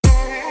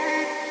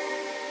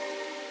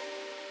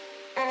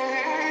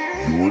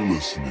You're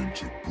listening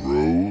to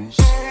Bros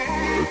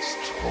Let's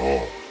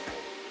Talk.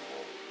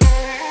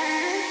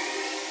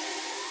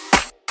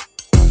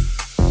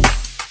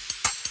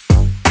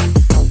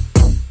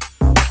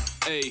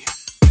 Hey.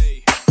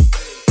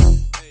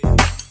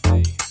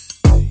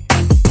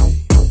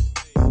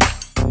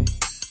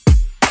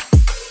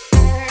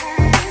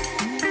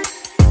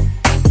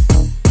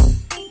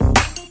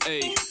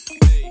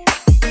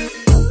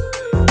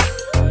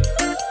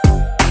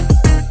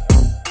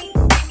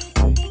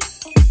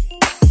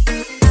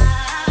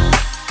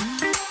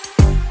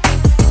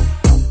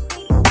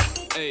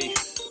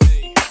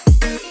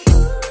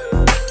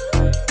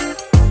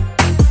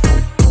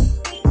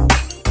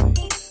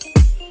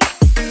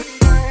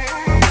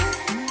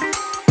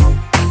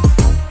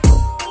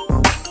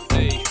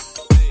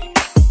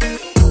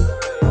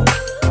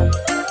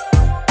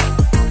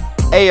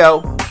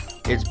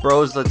 Heyo, it's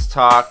Bros Let's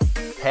Talk.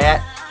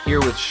 Pat here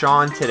with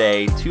Sean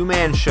today.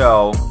 Two-man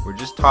show. We're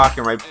just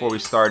talking right before we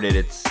started.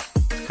 It's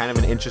kind of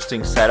an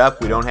interesting setup.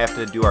 We don't have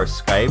to do our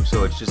Skype,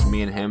 so it's just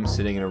me and him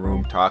sitting in a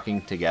room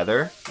talking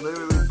together.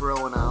 Literally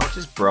broing out.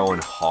 Just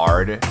broing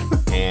hard.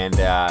 And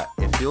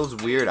it feels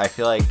weird. I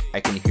feel like I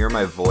can hear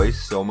my voice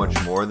so much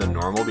more than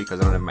normal because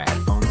I don't have my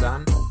headphones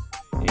on.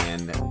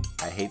 And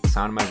I hate the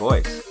sound of my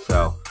voice.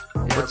 So...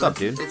 Yeah, what's up,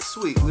 dude? It's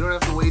sweet. We don't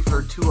have to wait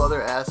for two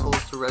other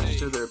assholes to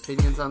register their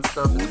opinions on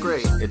stuff. It's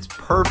great. It's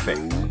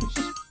perfect.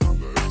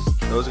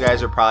 Those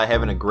guys are probably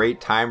having a great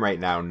time right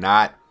now,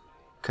 not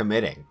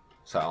committing.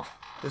 So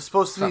it's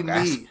supposed to be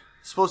guys? me.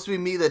 It's supposed to be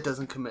me that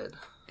doesn't commit.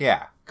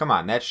 Yeah, come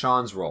on. That's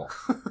Sean's role.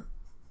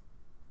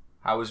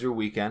 How was your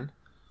weekend?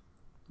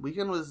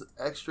 Weekend was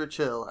extra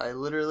chill. I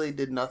literally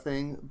did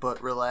nothing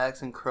but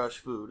relax and crush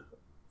food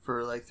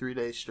for like 3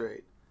 days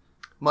straight.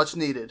 Much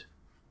needed.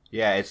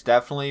 Yeah, it's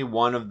definitely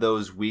one of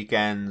those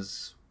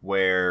weekends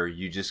where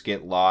you just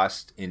get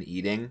lost in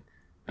eating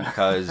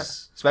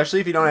because,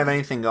 especially if you don't have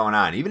anything going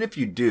on. Even if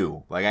you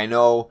do, like I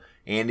know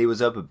Andy was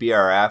up at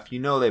BRF. You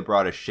know they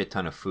brought a shit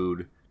ton of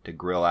food to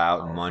grill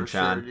out and munch for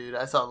sure, on. Dude,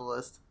 I saw the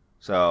list.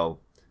 So,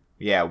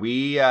 yeah,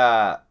 we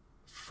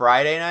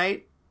Friday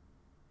night.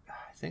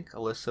 I think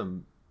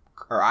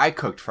I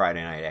cooked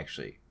Friday night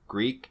actually.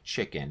 Greek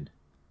chicken.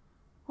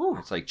 Ooh.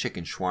 It's like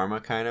chicken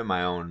shawarma kind of,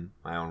 my own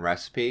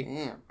recipe.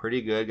 Damn.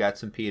 Pretty good. Got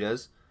some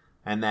pitas.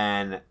 And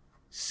then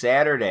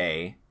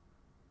Saturday,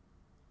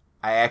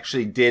 I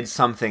actually did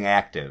something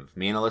active.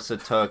 Me and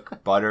Alyssa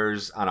took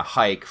Butters on a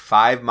hike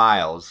 5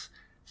 miles.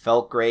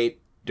 Felt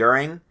great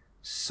during,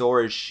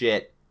 sore as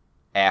shit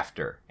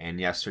after,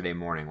 and yesterday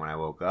morning when I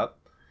woke up.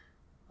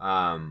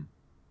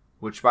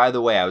 Which, by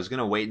the way, I was going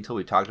to wait until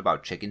we talked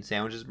about chicken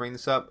sandwiches to bring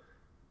this up.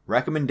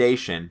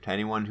 Recommendation to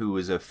anyone who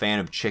is a fan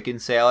of chicken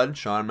salad.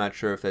 Sean, I'm not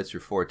sure if that's your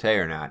forte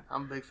or not.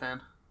 I'm a big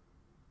fan.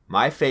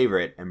 My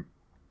favorite and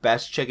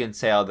best chicken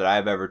salad that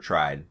I've ever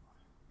tried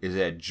is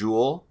at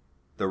Jewel,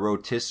 the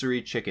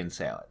rotisserie chicken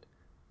salad.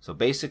 So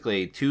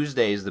basically,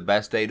 Tuesday is the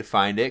best day to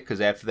find it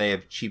because after they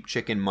have cheap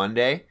chicken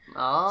Monday,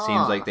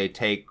 seems like they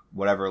take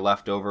whatever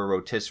leftover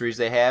rotisseries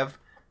they have,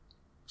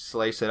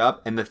 slice it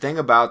up. And the thing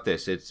about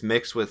this, it's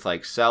mixed with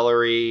like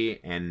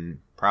celery and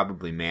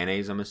probably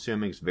mayonnaise, I'm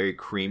assuming. It's very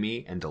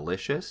creamy and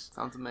delicious.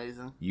 Sounds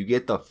amazing. You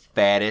get the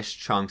fattest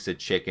chunks of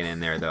chicken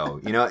in there, though.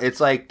 You know, it's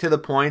like to the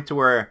point to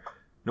where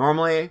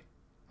normally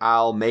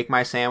I'll make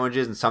my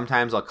sandwiches and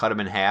sometimes I'll cut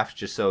them in half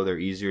just so they're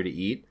easier to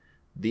eat.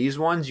 These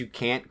ones you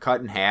can't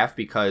cut in half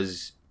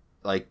because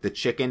like the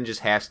chicken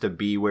just has to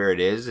be where it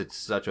is. It's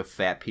such a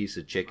fat piece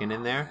of chicken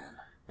in there.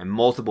 And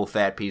multiple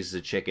fat pieces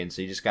of chicken.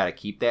 So you just got to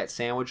keep that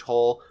sandwich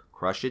whole,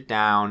 crush it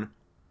down,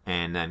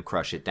 and then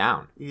crush it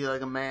down. Eat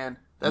like a man.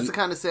 That's the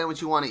kind of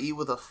sandwich you want to eat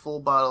with a full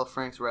bottle of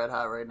Frank's Red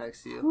Hot right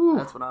next to you. Ooh.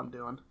 That's what I'm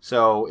doing.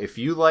 So if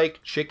you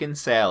like chicken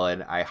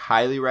salad, I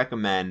highly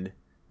recommend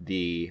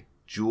the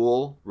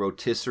Jewel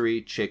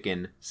rotisserie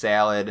chicken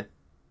salad,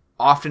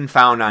 often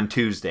found on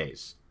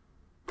Tuesdays.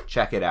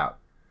 Check it out.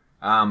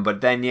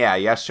 But then, yeah,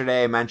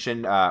 yesterday I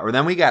mentioned, or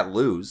then we got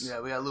Lou's.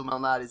 Yeah, we got Lou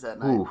Malnati's that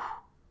night. Ooh.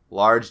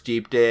 Large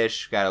deep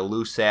dish, got a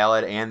Lou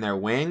salad and their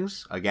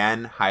wings.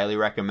 Again, highly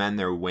recommend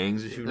their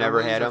wings if you've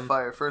never had them.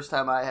 Fire. First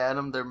time I had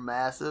them, they're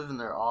massive and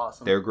they're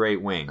awesome. They're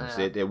great wings.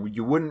 Yeah.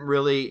 You wouldn't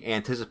really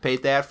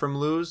anticipate that from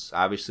Lou's.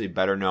 Obviously,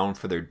 better known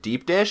for their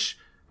deep dish.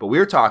 But we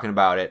were talking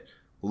about it.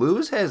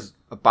 Lou's has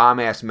a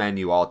bomb-ass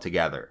menu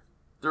altogether.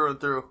 Through and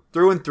through.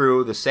 Through and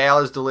through. The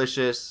salad is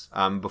delicious.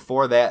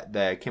 Before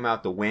that came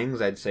out the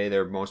wings. I'd say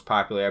their most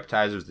popular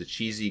appetizer was the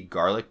cheesy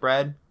garlic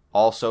bread.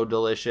 Also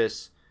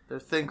delicious. Their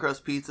thin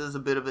crust pizza is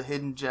a bit of a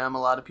hidden gem. A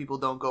lot of people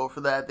don't go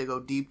for that. They go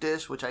deep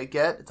dish, which I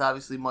get. It's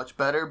obviously much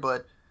better,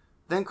 but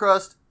thin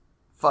crust,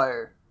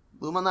 fire.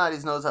 Lou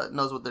Malnati's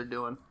knows what they're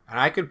doing. And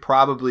I could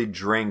probably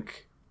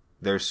drink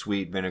their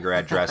sweet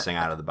vinaigrette dressing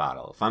out of the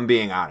bottle. If I'm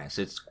being honest,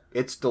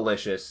 it's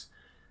delicious.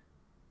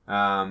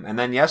 And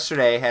then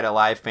yesterday had a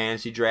live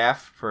fantasy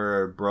draft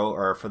for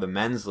the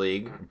men's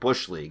league,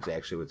 Bush League's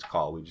actually what it's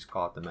called. We just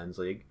call it the men's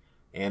league.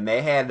 And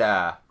they had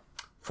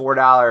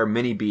 $4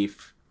 mini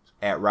beef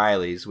at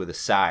Riley's with a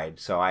side.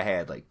 So I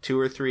had like 2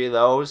 or 3 of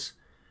those.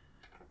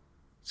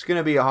 It's going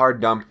to be a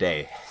hard dump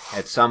day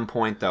at some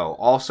point, though.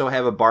 Also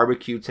have a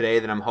barbecue today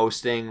that I'm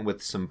hosting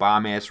with some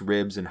bomb-ass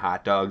ribs and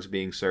hot dogs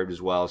being served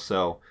as well.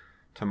 So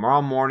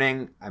tomorrow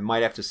morning, I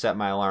might have to set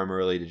my alarm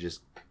early to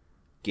just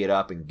get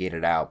up and get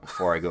it out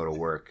before I go to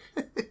work.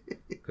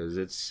 Because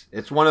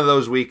it's one of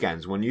those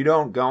weekends. When you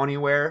don't go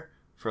anywhere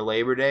for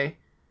Labor Day,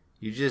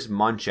 you just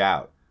munch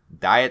out.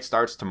 Diet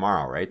starts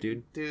tomorrow, right,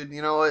 dude? Dude,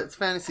 you know what? It's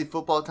fantasy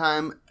football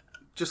time.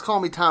 Just call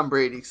me Tom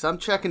Brady, because I'm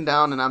checking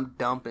down and I'm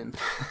dumping.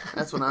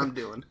 That's what I'm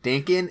doing.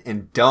 Dinking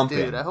and dumping.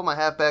 Dude, I hope my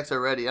halfbacks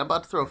are ready. I'm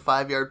about to throw a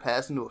 5-yard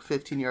pass into a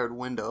 15-yard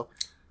window.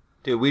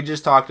 Dude, we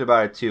just talked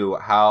about it, too,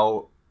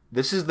 how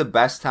this is the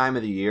best time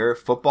of the year.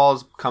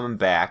 Football's coming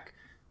back.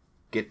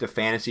 Get the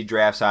fantasy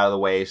drafts out of the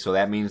way, so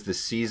that means the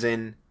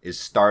season is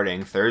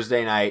starting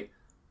Thursday night.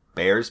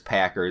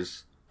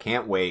 Bears-Packers.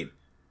 Can't wait.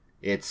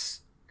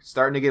 It's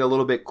starting to get a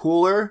little bit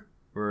cooler.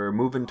 We're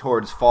moving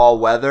towards fall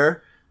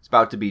weather. It's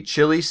about to be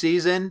chili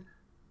season.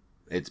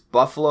 It's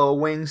buffalo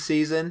wing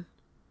season.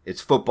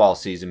 It's football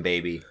season,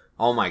 baby.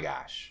 Oh my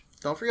gosh.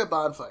 Don't forget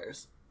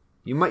bonfires.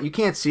 You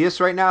can't see us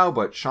right now,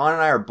 but Sean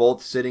and I are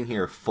both sitting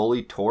here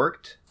fully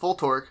torqued. Full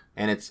torque.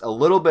 And it's a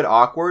little bit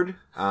awkward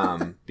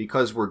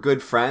because we're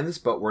good friends,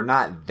 but we're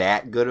not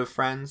that good of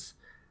friends.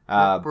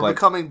 We're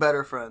becoming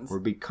better friends. We're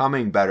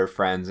becoming better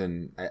friends,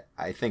 and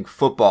I think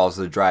football is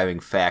the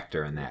driving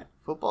factor in that.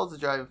 Football is the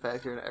driving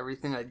factor in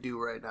everything I do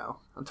right now.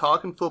 I'm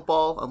talking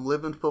football. I'm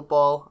living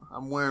football.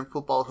 I'm wearing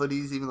football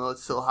hoodies even though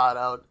it's still hot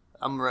out.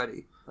 I'm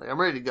ready. I'm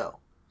ready to go.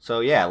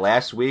 So, yeah,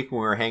 last week when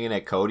we were hanging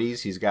at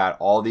Cody's, he's got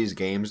all these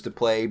games to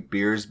play.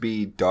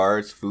 Beersby,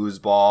 darts,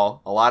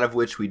 foosball, a lot of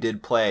which we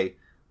did play.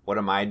 What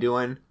am I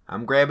doing?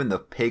 I'm grabbing the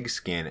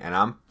pigskin, and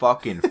I'm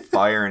fucking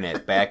firing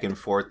it back and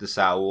forth to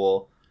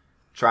Saul,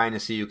 trying to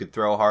see who could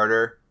throw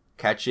harder,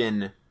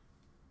 catching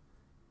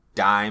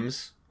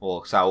dimes.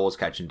 Well, Saul's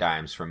catching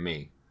dimes from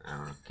me. I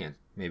don't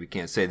know,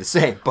 can't say the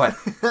same, but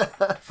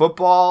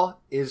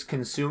football is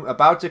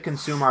about to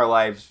consume our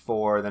lives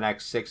for the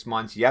next 6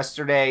 months.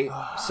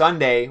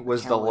 Sunday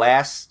was the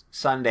last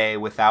Sunday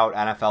without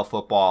NFL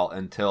football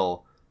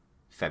until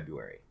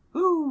February.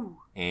 Woo!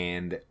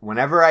 And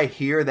whenever I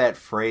hear that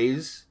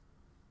phrase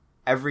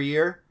every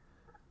year,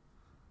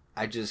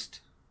 I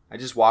just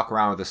walk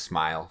around with a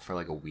smile for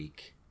like a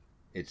week.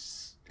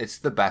 It's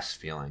the best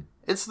feeling.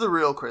 It's the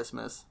real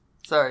Christmas.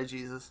 Sorry,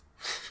 Jesus.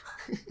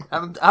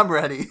 I'm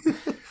ready.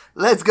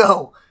 Let's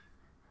go.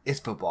 It's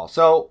football.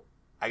 So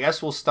I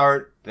guess we'll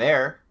start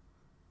there.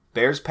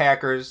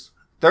 Bears-Packers,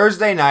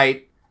 Thursday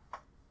night.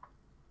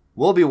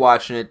 We'll be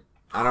watching it.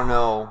 I don't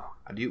know.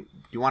 Do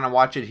you want to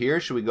watch it here?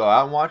 Should we go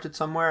out and watch it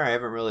somewhere?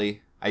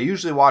 I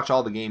usually watch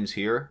all the games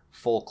here,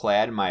 full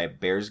clad in my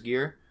Bears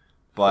gear.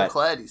 But,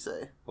 full clad, you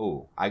say?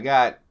 Oh, I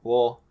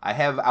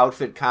have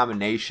outfit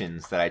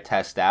combinations that I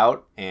test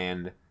out,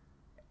 and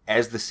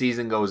as the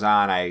season goes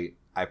on, I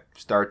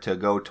start to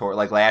go toward,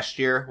 like last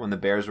year when the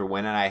Bears were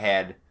winning, I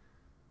had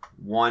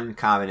one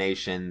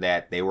combination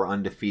that they were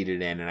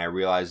undefeated in, and I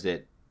realized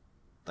it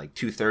like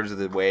 2/3 of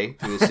the way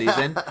through the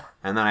season,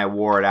 and then I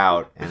wore it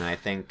out, and I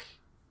think...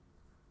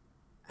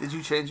 Did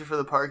you change it for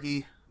the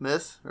Parky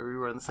miss, or were you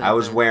wearing the same I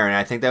was thing? wearing it.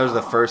 I think that was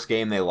the first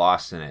game they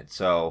lost in it,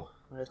 so...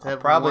 I have to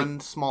have one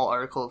small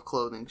article of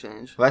clothing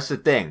change. Well, that's the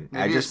thing.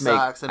 Maybe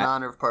socks in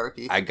honor of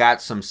Parky. I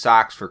got some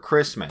socks for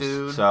Christmas,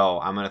 dude. So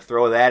I'm going to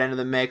throw that into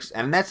the mix.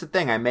 And that's the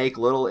thing. I make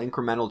little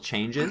incremental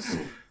changes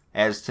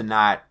as to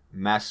not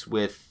mess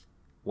with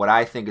what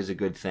I think is a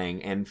good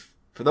thing. And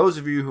for those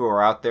of you who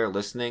are out there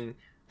listening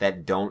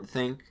that don't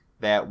think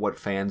that what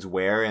fans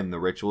wear and the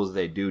rituals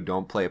they do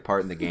don't play a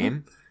part in the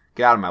game,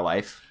 get out of my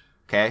life,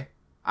 okay?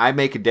 I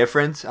make a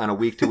difference on a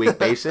week-to-week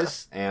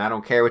basis, and I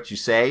don't care what you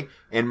say.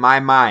 In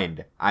my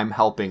mind, I'm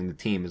helping the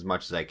team as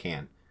much as I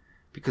can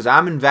because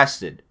I'm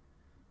invested.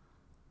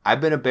 I've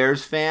been a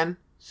Bears fan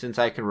since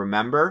I can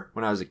remember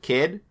when I was a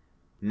kid.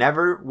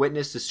 Never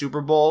witnessed a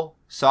Super Bowl.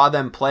 Saw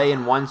them play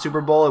in one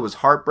Super Bowl. It was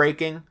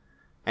heartbreaking.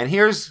 And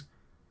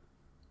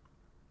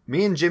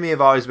me and Jimmy have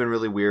always been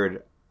really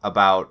weird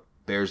about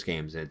Bears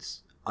games.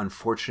 It's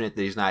unfortunate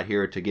that he's not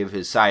here to give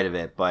his side of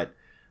it, but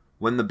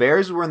when the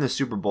Bears were in the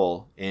Super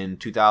Bowl in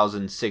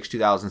 2006,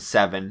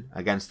 2007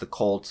 against the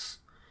Colts,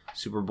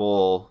 Super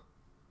Bowl,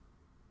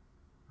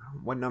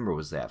 what number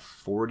was that?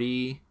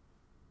 40?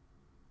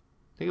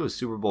 I think it was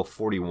Super Bowl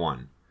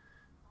 41.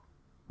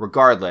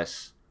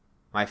 Regardless,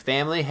 my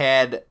family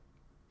had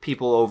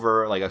people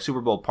over, like a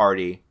Super Bowl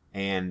party,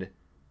 and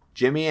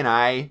Jimmy and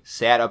I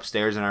sat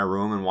upstairs in our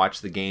room and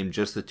watched the game,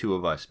 just the two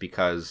of us,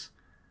 because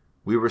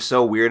we were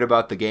so weird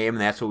about the game,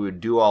 and that's what we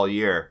would do all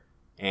year.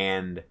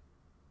 And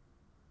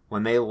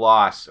when they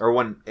lost, or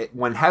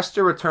when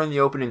Hester returned the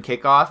opening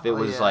kickoff, it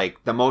was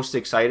like the most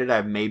excited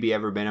I've maybe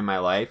ever been in my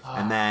life.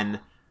 And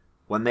then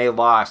when they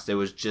lost, it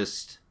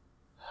just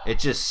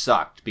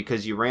sucked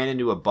because you ran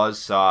into a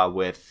buzzsaw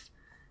with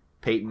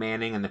Peyton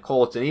Manning and the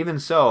Colts. And even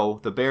so,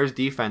 the Bears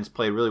defense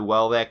played really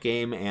well that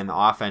game, and the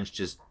offense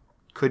just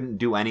couldn't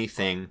do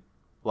anything.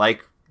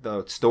 Like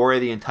the story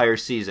of the entire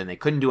season, they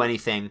couldn't do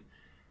anything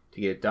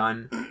to get it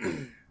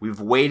done. we've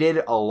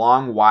waited a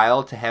long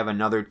while to have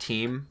another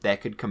team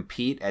that could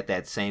compete at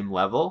that same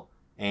level.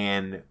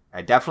 And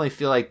I definitely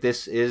feel like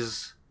this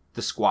is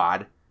the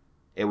squad.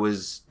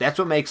 That's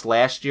what makes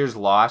last year's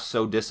loss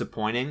so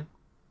disappointing.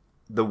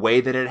 The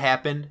way that it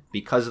happened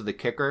because of the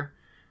kicker.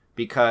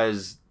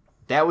 Because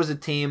that was a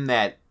team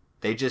that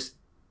they just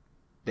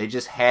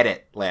had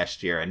it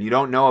last year. And you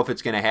don't know if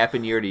it's going to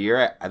happen year to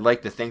year. I'd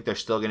like to think they're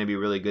still going to be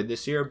really good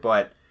this year.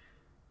 But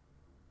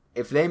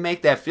if they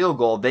make that field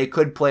goal, they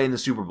could play in the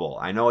Super Bowl.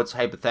 I know it's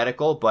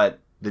hypothetical, but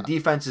the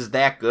defense is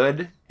that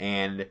good.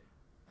 And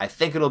I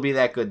think it'll be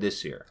that good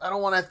this year. I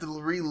don't want to have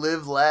to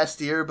relive last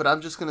year, but I'm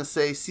just going to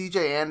say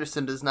C.J.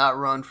 Anderson does not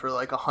run for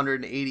like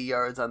 180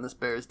 yards on this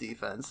Bears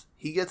defense.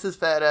 He gets his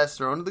fat ass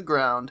thrown to the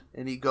ground,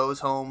 and he goes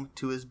home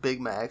to his Big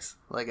Macs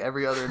like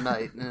every other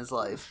night in his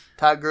life.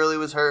 Todd Gurley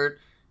was hurt.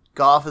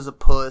 Goff is a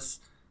puss.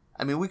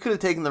 I mean, we could have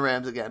taken the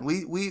Rams again.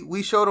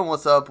 We showed them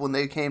what's up when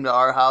they came to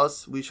our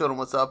house. We showed them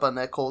what's up on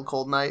that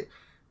cold night.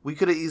 We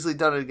could have easily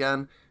done it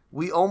again.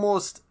 We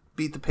almost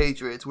beat the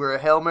Patriots. We were a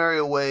Hail Mary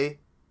away.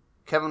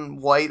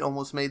 Kevin White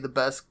almost made the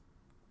best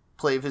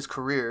play of his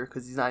career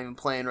because he's not even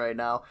playing right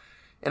now.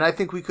 And I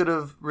think we could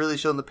have really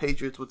shown the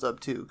Patriots what's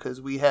up too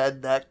because we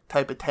had that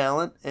type of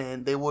talent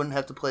and they wouldn't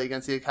have to play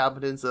against the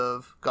incompetence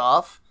of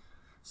Goff.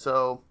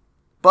 So,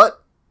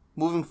 but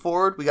moving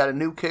forward, we got a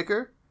new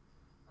kicker.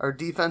 Our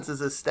defense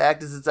is as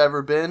stacked as it's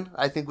ever been.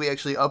 I think we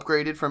actually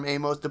upgraded from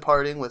Amos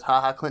departing with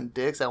HaHa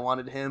Clinton-Dix. I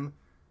wanted him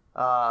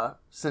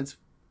since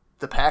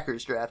the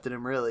Packers drafted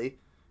him, really.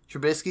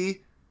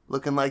 Trubisky,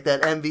 looking like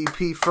that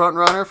MVP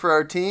frontrunner for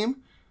our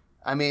team.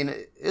 I mean,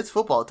 it's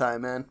football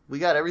time, man. We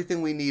got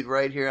everything we need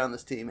right here on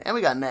this team. And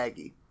we got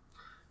Nagy.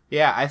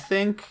 Yeah, I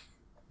think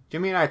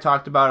Jimmy and I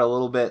talked about it a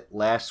little bit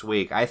last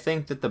week. I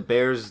think that the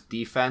Bears'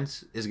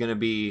 defense is going to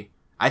be...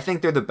 I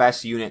think they're the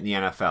best unit in the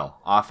NFL,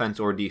 offense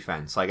or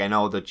defense. Like, I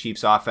know the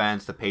Chiefs'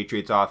 offense, the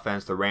Patriots'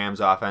 offense, the Rams'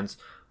 offense.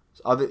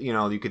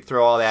 You could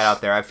throw all that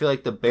out there. I feel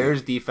like the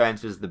Bears'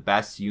 defense is the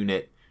best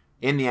unit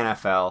in the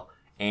NFL.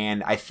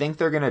 And I think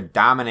they're going to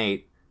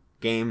dominate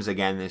games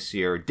again this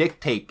year,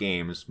 dictate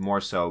games more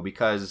so,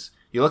 because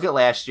you look at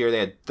last year, they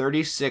had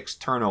 36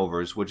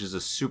 turnovers, which is a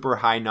super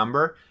high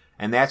number,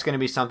 and that's going to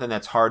be something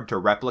that's hard to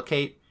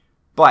replicate.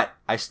 But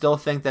I still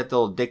think that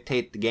they'll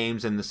dictate the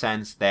games in the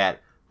sense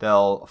that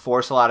they'll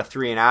force a lot of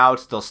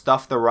 3-and-outs, they'll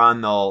stuff the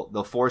run,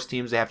 they'll force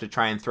teams to have to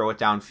try and throw it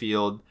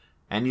downfield,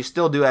 and you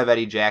still do have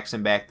Eddie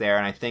Jackson back there,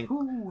 and I think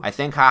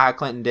HaHa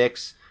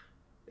Clinton-Dix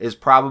is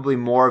probably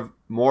more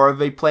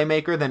of a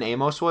playmaker than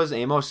Amos was.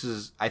 Amos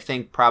is, I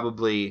think,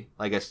 probably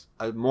like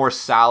a more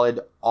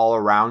solid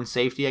all-around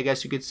safety, I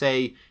guess you could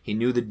say. He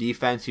knew the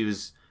defense. He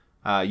was,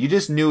 you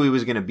just knew he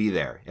was going to be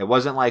there. It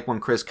wasn't like when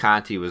Chris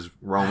Conte was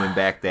roaming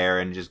back there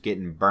and just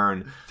getting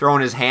burned,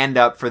 throwing his hand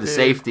up for the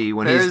safety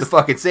when he's the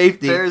fucking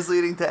safety. Bears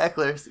leading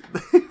tacklers.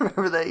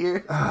 Remember that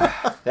year?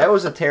 That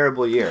was a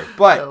terrible year.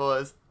 But that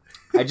was.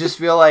 I just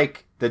feel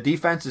like the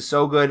defense is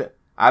so good.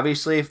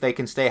 Obviously, if they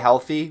can stay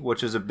healthy,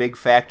 which was a big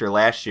factor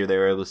last year, they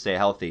were able to stay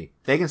healthy.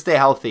 If they can stay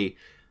healthy,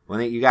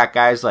 you got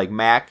guys like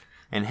Mack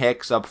and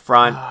Hicks up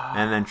front,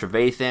 and then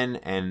Trevathan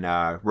and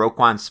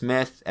Roquan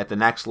Smith at the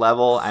next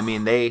level. I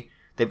mean, they've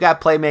got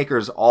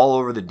playmakers all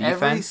over the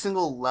defense. Every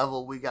single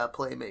level, we got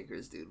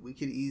playmakers, dude. We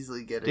could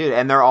easily get it. Dude,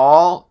 and they're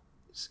all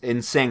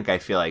in sync, I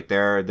feel like.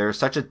 They're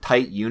such a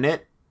tight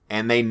unit,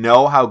 and they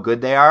know how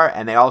good they are,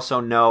 and they also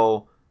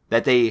know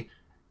that they...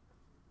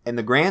 In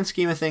the grand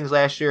scheme of things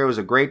last year, it was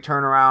a great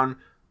turnaround.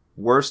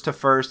 Worst to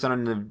first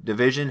in the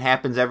division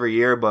happens every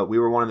year, but we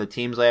were one of the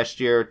teams last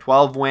year.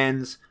 12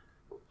 wins,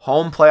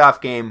 home playoff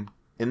game.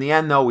 In the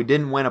end, though, we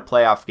didn't win a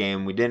playoff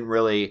game. We didn't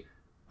really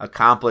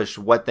accomplish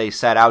what they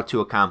set out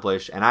to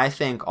accomplish. And I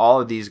think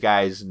all of these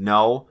guys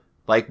know,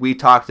 like we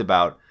talked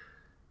about,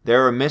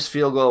 they're a missed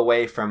field goal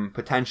away from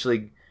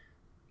potentially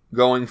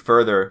going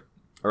further,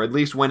 or at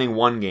least winning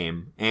one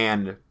game.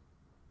 And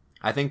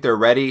I think they're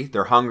ready.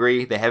 They're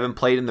hungry. They haven't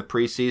played in the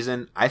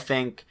preseason. I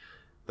think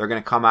they're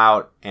going to come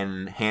out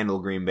and handle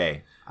Green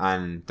Bay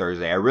on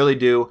Thursday. I really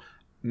do.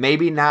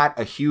 Maybe not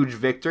a huge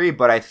victory,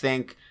 but I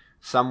think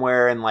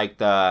somewhere in like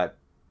the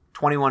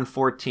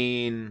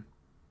 21-14,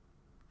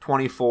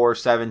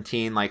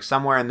 24-17, like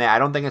somewhere in there. I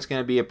don't think it's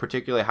going to be a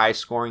particularly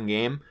high-scoring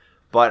game,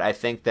 but I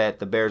think that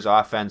the Bears'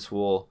 offense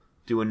will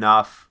do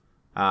enough.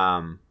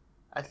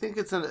 I think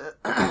it's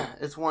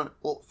one.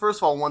 Well, first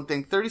of all, one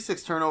thing,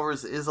 36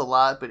 turnovers is a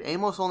lot, but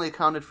Amos only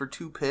accounted for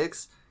 2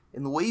 picks,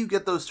 and the way you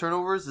get those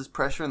turnovers is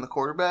pressuring the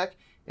quarterback,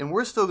 and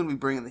we're still going to be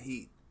bringing the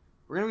heat.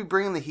 We're going to be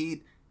bringing the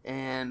heat,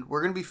 and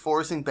we're going to be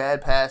forcing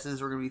bad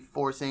passes. We're going to be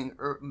forcing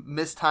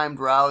mistimed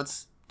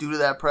routes due to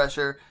that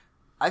pressure.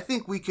 I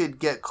think we could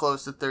get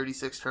close to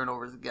 36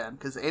 turnovers again,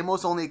 because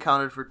Amos only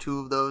accounted for 2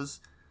 of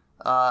those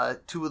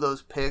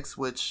picks,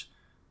 which,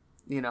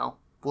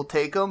 we'll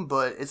take them,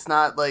 but it's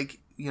not like,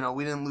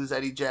 we didn't lose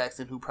Eddie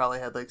Jackson, who probably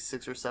had like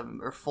 6 or 7,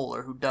 or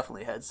Fuller, who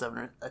definitely had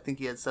 7. I think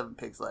he had 7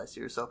 picks last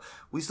year. So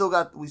we still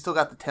got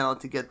the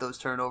talent to get those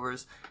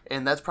turnovers,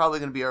 and that's probably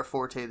going to be our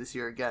forte this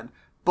year again.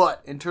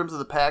 But in terms of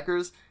the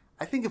Packers,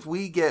 I think if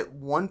we get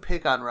 1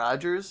 pick on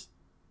Rodgers,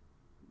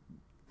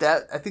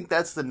 I think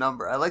that's the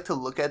number. I like to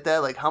look at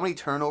that. Like, how many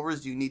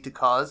turnovers do you need to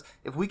cause?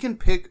 If we can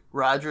pick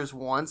Rodgers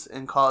once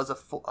and cause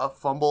a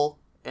fumble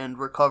and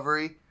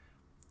recovery,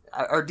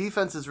 our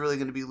defense is really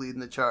going to be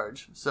leading the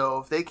charge. So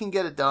if they can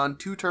get it done,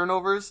 2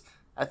 turnovers,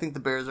 I think the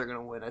Bears are going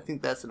to win. I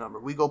think that's the number.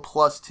 We go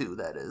 +2,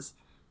 that is.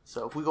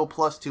 So if we go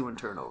 +2 in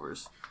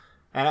turnovers.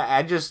 And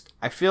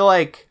I feel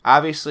like,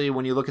 obviously,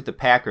 when you look at the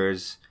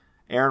Packers,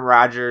 Aaron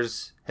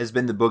Rodgers has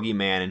been the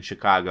boogeyman in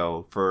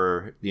Chicago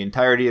for the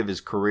entirety of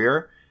his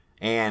career.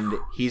 And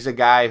he's a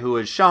guy who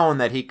has shown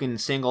that he can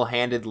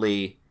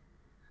single-handedly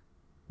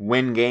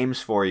win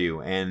games for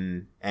you.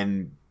 And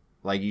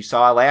like you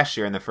saw last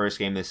year in the first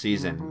game of the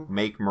season,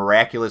 make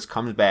miraculous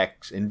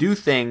comebacks and do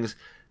things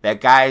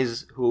that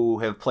guys who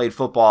have played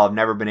football have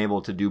never been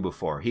able to do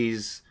before.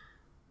 He's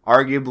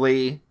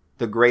arguably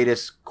the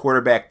greatest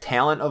quarterback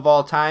talent of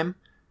all time,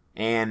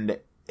 and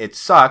it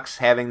sucks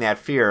having that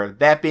fear.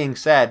 That being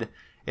said,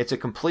 it's a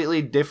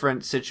completely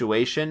different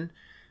situation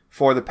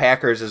for the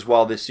Packers as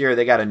well this year.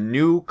 They got a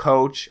new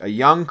coach, a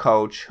young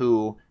coach,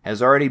 who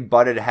has already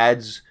butted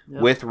heads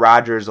with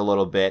Rodgers a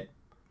little bit.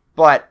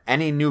 But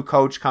any new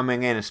coach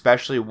coming in,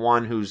 especially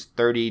one who's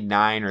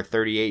 39 or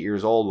 38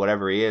 years old,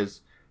 whatever he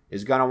is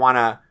going to want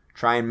to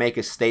try and make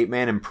a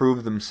statement and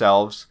prove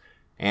themselves.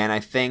 And I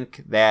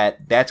think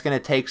that that's going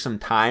to take some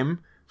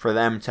time for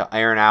them to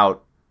iron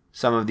out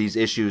some of these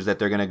issues that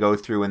they're going to go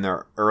through in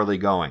their early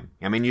going.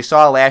 I mean, you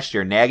saw last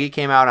year, Nagy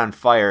came out on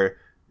fire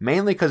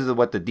mainly because of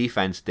what the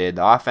defense did.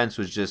 The offense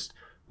was just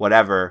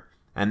whatever.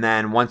 And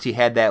then once he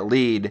had that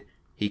lead,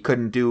 he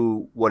couldn't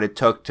do what it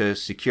took to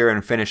secure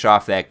and finish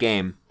off that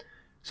game.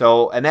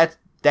 So, and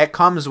that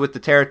comes with the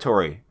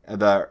territory,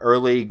 the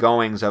early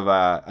goings of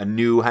a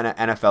new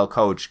NFL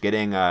coach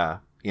getting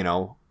a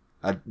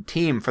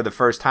team for the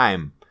first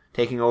time,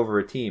 taking over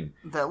a team.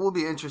 That will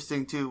be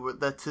interesting too,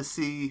 that to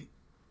see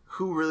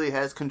who really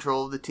has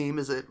control of the team.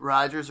 Is it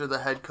Rodgers or the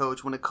head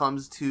coach when it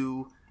comes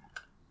to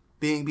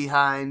being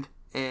behind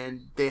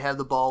and they have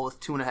the ball with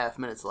 2.5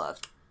 minutes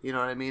left? You know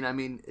what I mean? I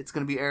mean, it's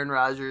going to be Aaron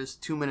Rodgers'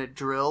 2-minute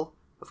drill,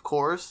 of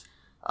course.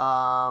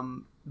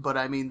 But,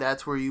 I mean,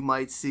 that's where you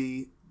might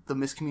see the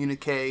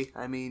miscommunicate.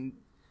 I mean,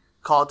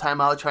 call a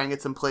timeout, try and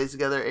get some plays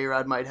together.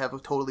 A-Rod might have a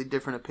totally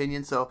different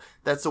opinion. So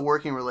that's the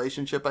working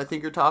relationship I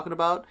think you're talking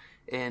about.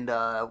 And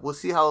we'll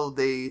see how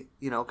they,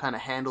 kind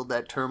of handled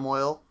that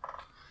turmoil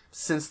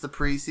since the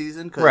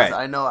preseason. Because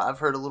I know I've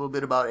heard a little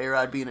bit about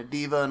A-Rod being a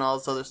diva and all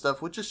this other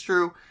stuff, which is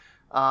true.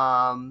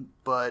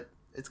 But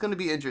it's going to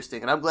be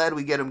interesting. And I'm glad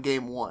we get them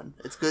game 1.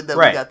 It's good that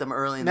we got them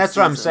early in the season. That's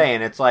what I'm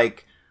saying. It's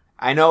like,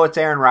 I know it's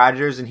Aaron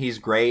Rodgers and he's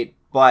great,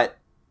 but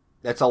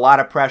that's a lot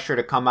of pressure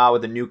to come out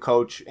with a new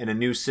coach and a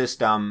new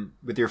system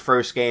with your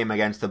first game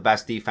against the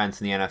best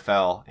defense in the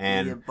NFL.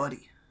 And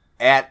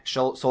at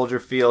Soldier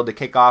Field to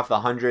kick off the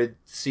 100th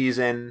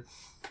season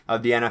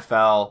of the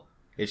NFL,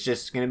 it's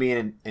just going to be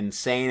an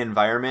insane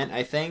environment,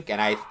 I think.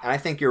 And I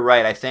think you're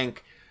right. I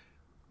think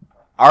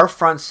our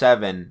front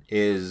seven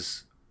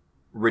is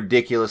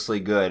ridiculously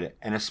good,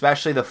 and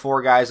especially the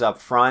 4 guys up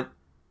front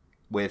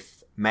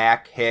with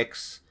Mack,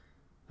 Hicks,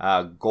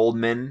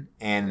 Goldman,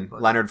 and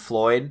Leonard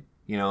Floyd.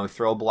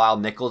 Throw Bilal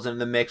Nichols into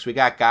the mix. We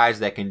got guys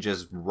that can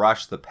just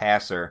rush the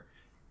passer.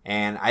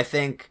 And I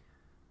think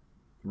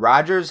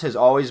Rodgers has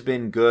always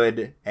been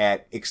good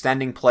at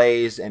extending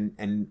plays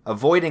and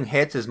avoiding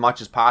hits as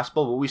much as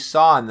possible. But we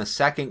saw in the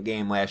second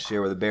game last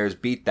year where the Bears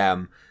beat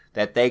them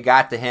that they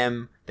got to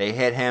him, they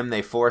hit him,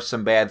 they forced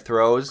some bad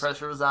throws.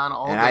 Pressure was on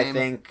all game.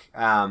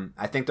 And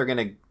I think they're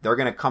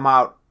gonna come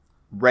out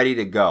ready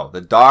to go.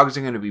 The dogs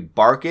are gonna be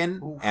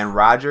barking, and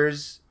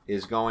Rodgers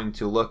is going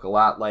to look a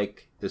lot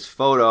like this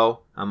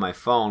photo on my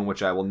phone,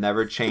 which I will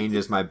never change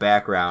as my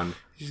background.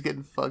 He's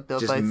getting fucked up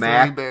just by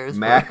Mac, 3 Bears.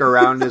 Mac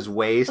around his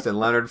waist and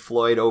Leonard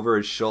Floyd over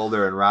his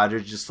shoulder, and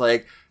Rodgers just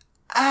like,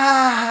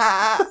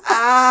 ah.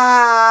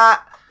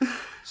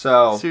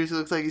 So seriously,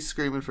 looks like he's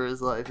screaming for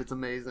his life. It's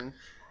amazing.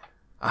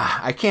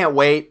 I can't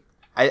wait.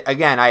 I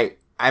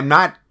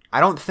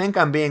don't think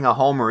I'm being a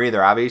homer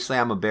either. Obviously,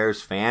 I'm a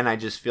Bears fan. I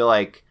just feel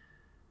like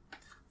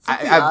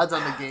the odds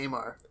on the game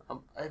are.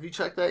 Have you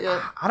checked that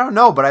yet? I don't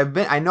know, but I've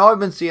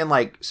been seeing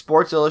like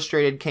Sports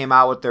Illustrated came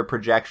out with their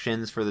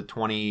projections for the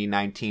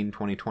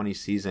 2019-2020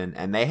 season,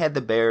 and they had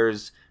the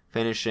Bears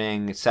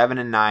finishing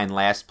 7-9,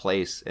 last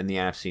place in the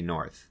NFC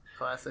North.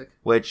 Classic.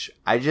 Which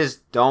I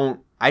just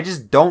don't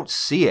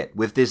see it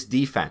with this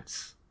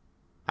defense.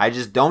 I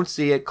just don't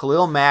see it.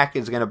 Khalil Mack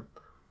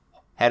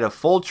had a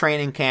full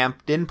training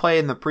camp, didn't play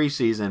in the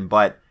preseason,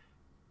 but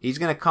he's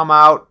gonna come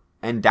out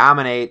and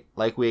dominate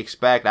like we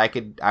expect.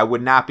 I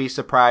would not be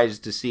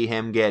surprised to see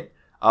him get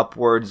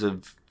upwards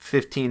of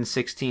 15,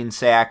 16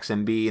 sacks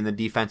and be in the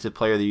Defensive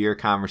Player of the Year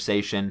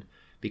conversation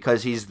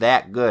because he's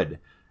that good.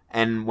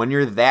 And when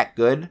you're that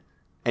good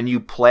and you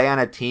play on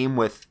a team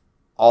with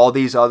all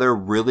these other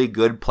really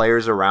good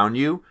players around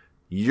you,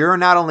 you're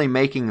not only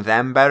making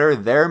them better,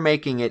 they're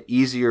making it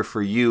easier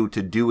for you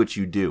to do what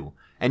you do.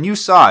 And you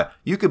saw it.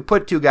 You could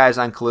put 2 guys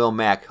on Khalil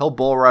Mack. He'll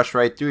bull rush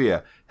right through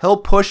you. He'll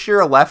push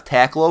your left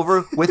tackle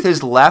over with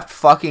his left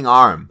fucking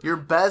arm. Your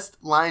best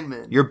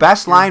lineman. Your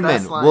best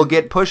lineman will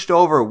get pushed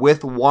over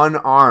with one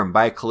arm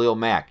by Khalil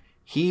Mack.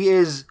 He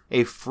is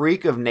a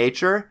freak of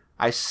nature.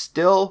 I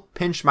still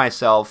pinch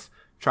myself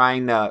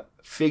trying to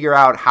figure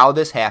out how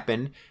this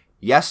happened.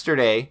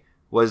 Yesterday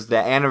was the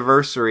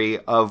anniversary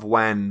of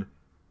when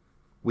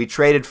we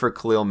traded for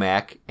Khalil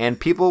Mack, and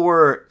people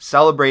were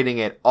celebrating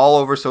it all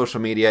over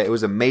social media. It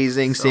was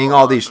amazing seeing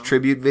all these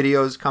tribute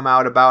videos come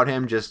out about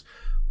him, just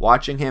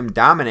watching him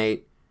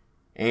dominate.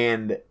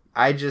 And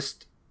I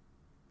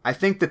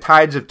think the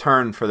tides have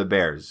turned for the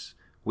Bears.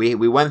 We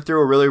went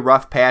through a really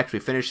rough patch. We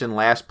finished in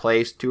last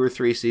place 2 or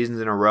 3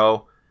 seasons in a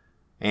row,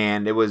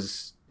 and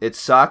it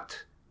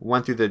sucked. We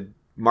went through the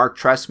Mark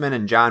Trestman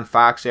and John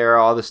Fox era,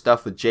 all the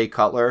stuff with Jay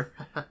Cutler,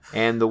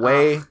 and the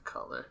way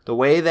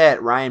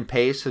that Ryan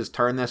Pace has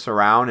turned this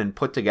around and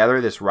put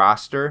together this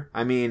roster.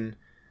 I mean,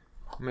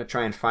 I'm going to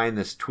try and find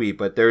this tweet,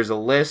 but there's a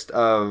list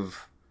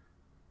of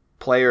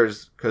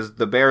players, because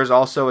the Bears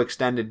also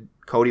extended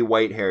Cody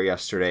Whitehair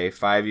yesterday,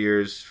 5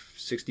 years,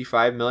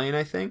 $65 million,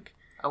 I think.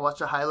 I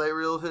watched a highlight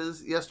reel of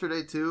his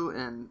yesterday too,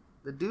 and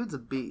the dude's a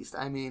beast.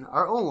 I mean,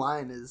 our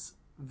O-line is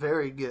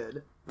very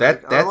good.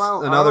 That's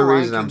another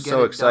reason I'm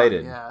so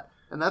excited. Yeah,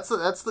 and that's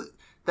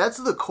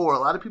the core. A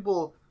lot of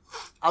people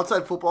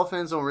outside football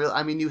fans don't realize.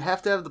 I mean, you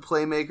have to have the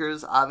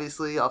playmakers.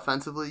 Obviously,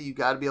 offensively, you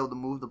got to be able to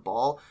move the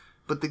ball.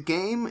 But the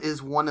game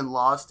is won and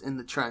lost in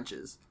the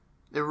trenches.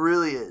 It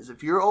really is.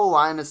 If your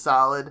O-line is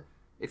solid,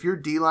 if your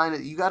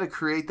D-line, you got to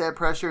create that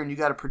pressure and you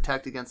got to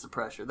protect against the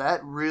pressure.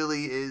 That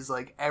really is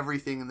like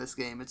everything in this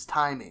game. It's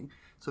timing.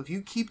 So if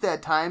you keep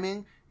that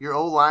timing, your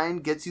O-line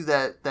gets you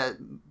the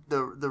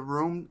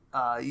room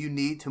you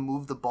need to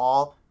move the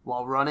ball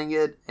while running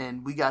it.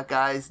 And we got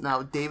guys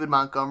now. David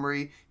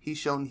Montgomery, he's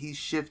shown he's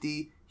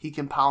shifty. He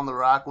can pound the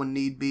rock when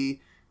need be.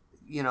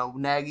 You know,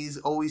 Nagy's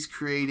always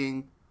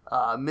creating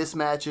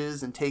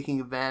mismatches and taking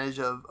advantage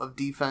of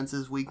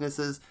defenses'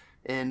 weaknesses.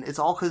 And it's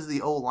all because of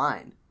the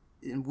O-line.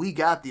 And we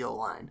got the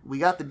O-line. We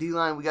got the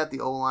D-line. We got the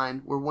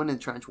O-line. We're winning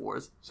trench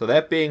wars. So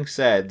that being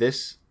said,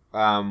 this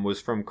was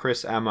from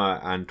Chris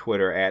Emma on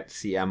Twitter at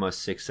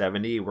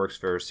CEmma670. He works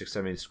for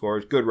 670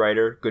 Scores. Good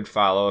writer. Good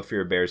follow if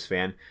you're a Bears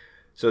fan.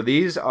 So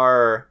these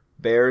are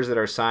Bears that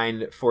are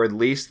signed for at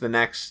least the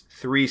next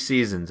 3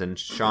 seasons. And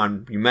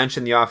Sean, you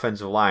mentioned the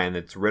offensive line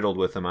that's riddled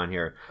with them on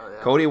here. Oh,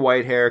 yeah. Cody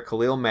Whitehair,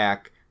 Khalil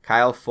Mack,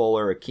 Kyle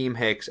Fuller, Akeem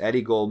Hicks,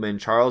 Eddie Goldman,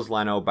 Charles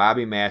Leno,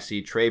 Bobby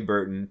Massey, Trey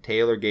Burton,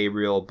 Taylor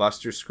Gabriel,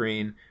 Buster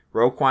Screen,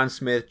 Roquan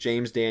Smith,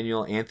 James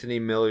Daniel, Anthony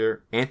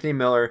Miller,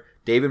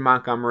 David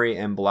Montgomery,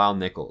 and Bilal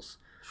Nichols.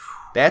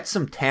 That's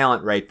some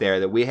talent right there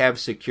that we have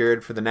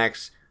secured for the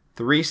next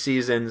 3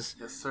 seasons.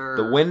 Yes, sir.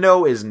 The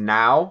window is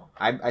now.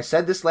 I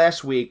said this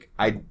last week.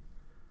 I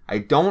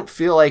don't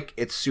feel like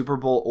it's Super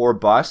Bowl or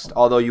bust,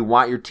 although you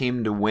want your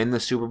team to win the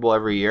Super Bowl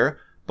every year.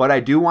 But I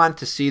do want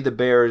to see the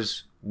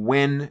Bears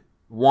win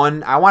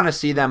one. I want to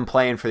see them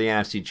playing for the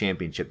NFC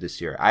Championship this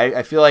year.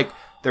 I feel like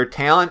their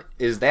talent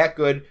is that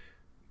good.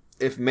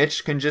 If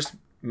Mitch can just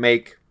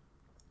make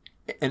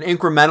an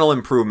incremental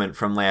improvement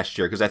from last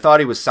year, because I thought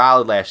he was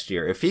solid last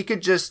year. If he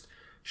could just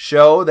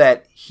show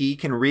that he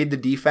can read the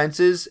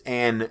defenses,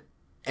 and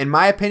in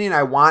my opinion,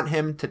 I want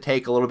him to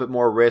take a little bit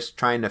more risk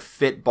trying to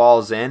fit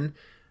balls in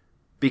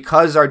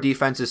because our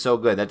defense is so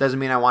good. That doesn't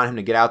mean I want him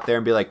to get out there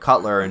and be like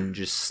Cutler and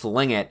just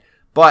sling it,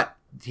 but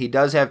he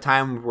does have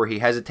time where he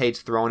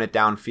hesitates throwing it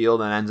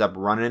downfield and ends up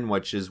running,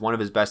 which is one of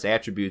his best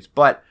attributes.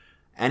 But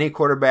any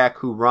quarterback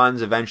who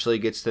runs eventually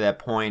gets to that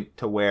point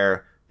to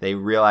where they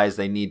realize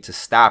they need to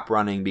stop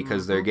running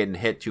because they're getting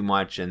hit too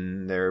much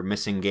and they're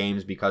missing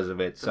games because of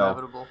it. It's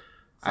inevitable.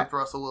 Except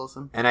Russell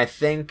Wilson. And I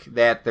think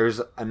that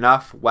there's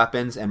enough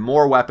weapons and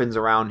more weapons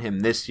around him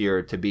this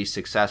year to be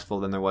successful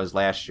than there was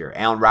last year.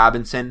 Allen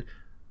Robinson,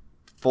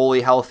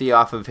 fully healthy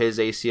off of his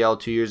ACL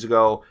 2 years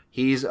ago.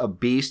 He's a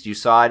beast. You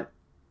saw it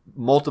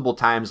multiple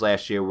times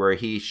last year where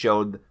he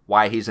showed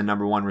why he's a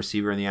number 1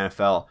 receiver in the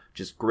NFL.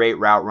 Just great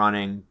route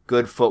running,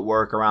 good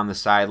footwork around the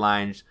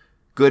sidelines,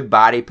 good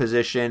body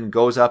position,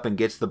 goes up and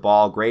gets the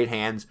ball, great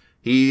hands.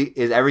 He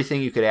is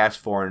everything you could ask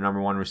for in a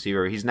number 1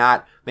 receiver. He's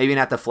maybe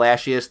not the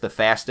flashiest, the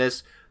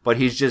fastest, but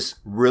he's just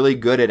really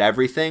good at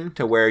everything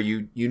to where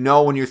you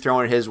know when you're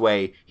throwing it his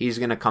way, he's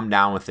going to come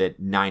down with it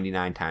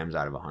 99 times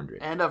out of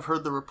 100. And I've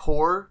heard the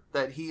rapport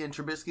that he and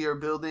Trubisky are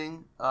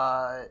building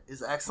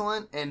is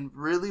excellent. And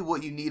really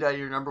what you need out of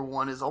your number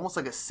 1 is almost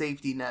like a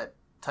safety net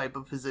type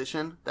of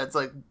position. That's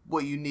like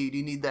what you need.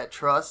 You need that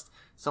trust.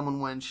 Someone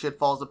when shit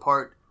falls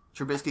apart,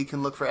 Trubisky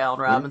can look for Allen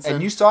Robinson.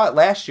 And you saw it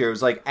last year. It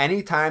was like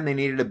anytime they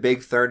needed a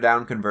big third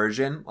down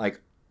conversion,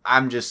 like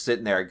I'm just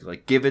sitting there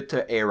like, give it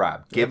to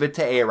A-Rob. Give it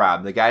to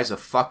A-Rob. The guy's a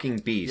fucking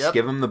beast.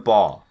 Give him the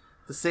ball.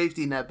 The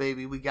safety net,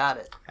 baby. We got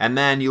it. And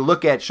then you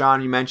look at,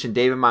 Sean, you mentioned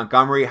David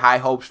Montgomery. High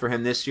hopes for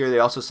him this year. They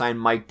also signed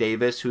Mike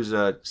Davis, who's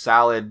a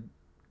solid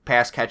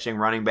pass-catching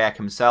running back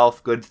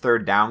himself. Good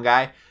third down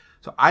guy.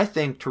 So I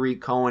think Tariq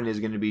Cohen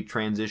is going to be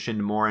transitioned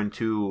more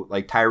into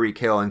like Tyreek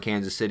Hill in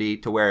Kansas City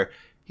to where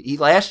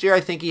last year I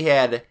think he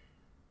had,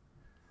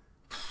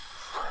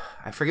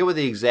 I forget what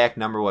the exact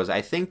number was.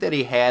 I think that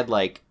he had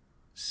like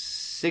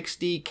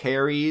 60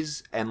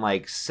 carries and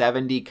like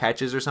 70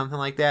 catches or something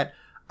like that.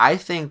 I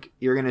think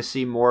you're going to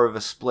see more of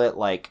a split,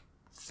 like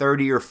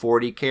 30 or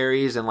 40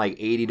 carries and like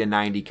 80 to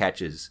 90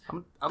 catches.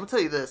 I'm going to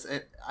tell you this.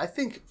 I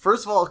think,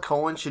 first of all,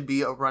 Cohen should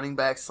be a running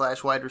back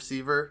 / wide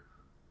receiver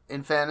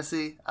in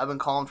fantasy. I've been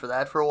calling for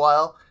that for a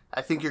while.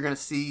 I think you're going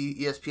to see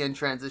ESPN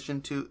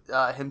transition to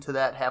him to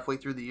that halfway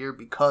through the year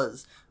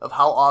because of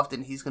how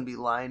often he's going to be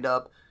lined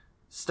up,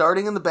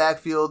 starting in the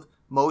backfield,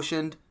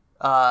 motioned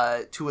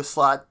to a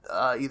slot,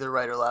 either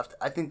right or left.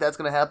 I think that's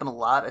going to happen a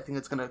lot. I think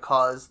it's going to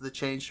cause the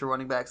change to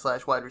running back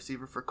 / wide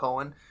receiver for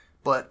Cohen.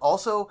 But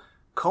also,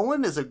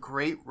 Cohen is a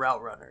great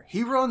route runner.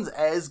 He runs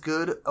as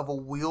good of a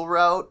wheel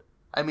route.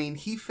 I mean,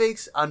 he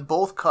fakes on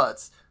both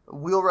cuts.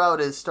 Wheel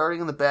route is starting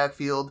in the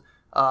backfield,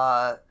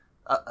 on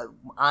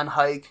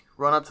hike,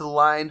 run up to the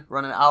line,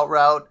 run an out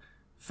route,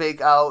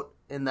 fake out,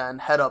 and then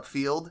head up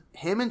field.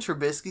 Him and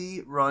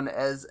Trubisky run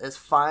as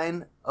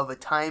fine of a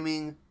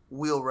timing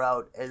wheel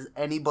route as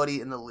anybody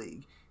in the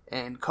league.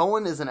 And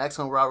Cohen is an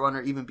excellent route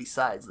runner even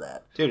besides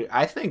that. Dude,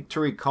 I think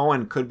Tariq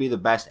Cohen could be the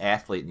best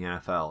athlete in the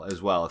NFL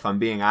as well, if I'm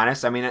being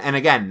honest. I mean, and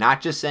again,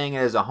 not just saying it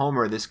as a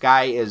homer. This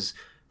guy is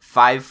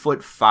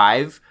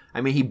 5'5". I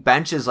mean, he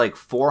benches like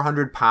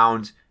 400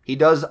 pounds. He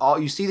does all.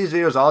 You see these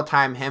videos all the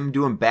time, him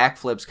doing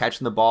backflips,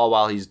 catching the ball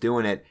while he's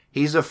doing it.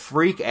 He's a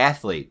freak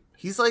athlete.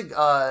 He's like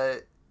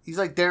Darren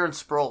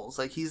Sproles.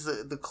 Like, he's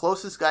the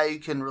closest guy you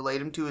can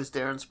relate him to is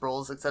Darren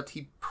Sproles, except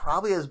he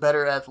probably has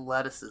better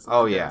athleticism than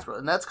Darren Sproles.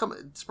 And that's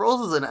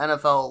Sproles is an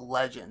NFL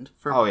legend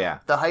for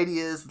the height he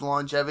is, the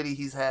longevity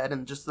he's had,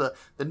 and just the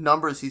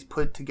numbers he's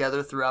put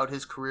together throughout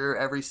his career,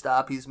 every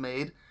stop he's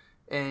made.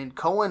 And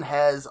Cohen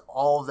has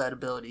all of that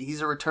ability.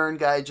 He's a return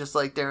guy just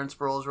like Darren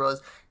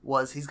Sproles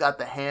was. He's got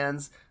the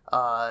hands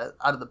out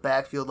of the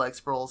backfield like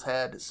Sproles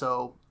had.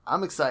 So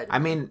I'm excited. I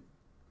mean,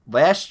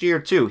 last year,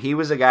 too, he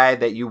was a guy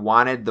that you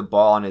wanted the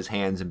ball in his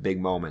hands in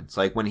big moments.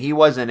 Like, when he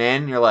wasn't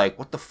in, you're like,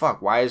 what the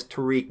fuck? Why is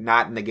Tariq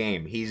not in the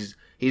game? He's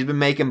been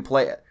making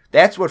play.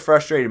 That's what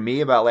frustrated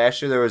me about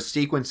last year. There was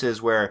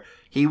sequences where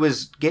he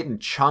was getting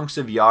chunks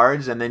of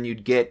yards, and then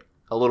you'd get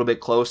a little bit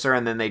closer,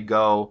 and then they'd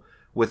go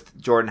with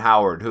Jordan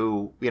Howard,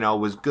 who,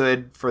 was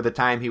good for the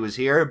time he was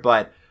here,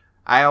 but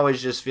I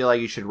always just feel like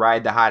you should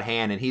ride the hot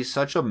hand, and he's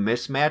such a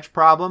mismatch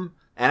problem,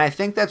 and I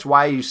think that's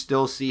why you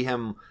still see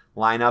him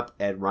line up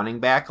at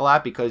running back a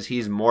lot, because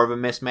he's more of a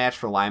mismatch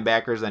for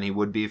linebackers than he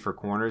would be for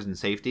corners and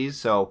safeties.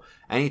 So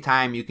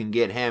anytime you can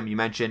get him, you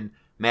mentioned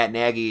Matt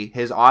Nagy,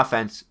 his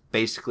offense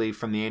basically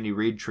from the Andy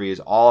Reid tree is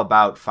all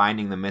about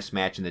finding the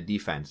mismatch in the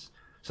defense.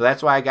 So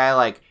that's why a guy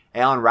like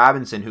Allen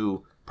Robinson,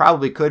 who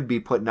probably could be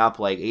putting up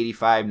like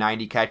 85,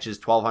 90 catches,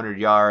 1,200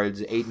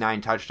 yards, 8,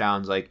 9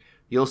 touchdowns, like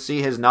you'll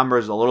see his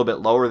numbers a little bit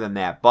lower than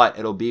that, but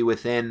it'll be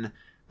within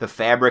the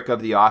fabric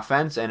of the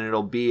offense, and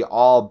it'll be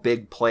all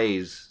big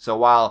plays. So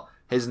while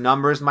his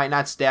numbers might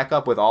not stack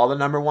up with all the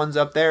number ones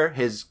up there,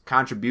 his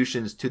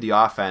contributions to the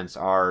offense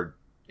are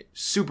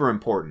super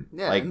important.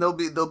 Yeah, like, and they'll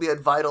be at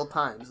vital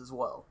times as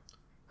well.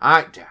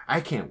 I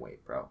can't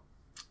wait, bro.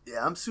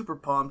 Yeah, I'm super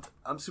pumped.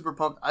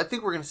 I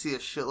think we're going to see a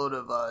shitload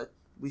of...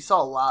 we saw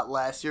a lot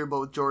last year, but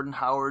with Jordan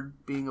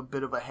Howard being a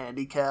bit of a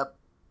handicap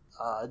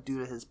due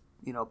to his,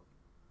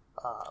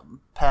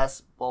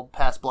 pass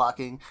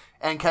blocking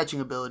and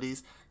catching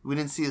abilities. We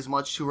didn't see as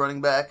much two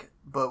running back,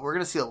 but we're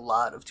going to see a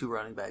lot of two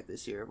running back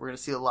this year. We're going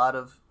to see a lot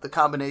of the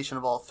combination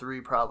of all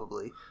three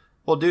probably.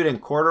 Well, dude,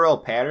 and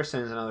Cordarrelle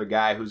Patterson is another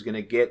guy who's going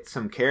to get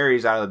some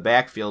carries out of the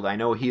backfield. I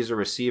know he's a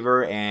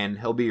receiver, and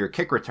he'll be your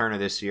kick returner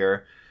this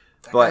year.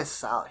 That guy's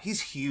solid. He's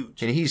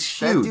huge. And he's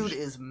huge. That dude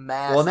is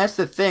massive. Well, and that's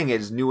the thing,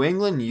 is New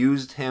England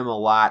used him a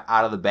lot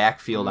out of the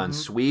backfield on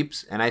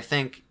sweeps, and I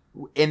think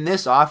in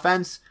this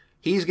offense,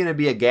 he's going to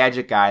be a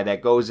gadget guy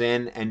that goes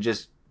in and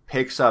just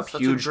picks up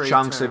huge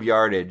chunks of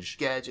yardage.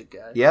 Gadget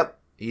guy. Yep.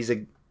 He's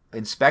a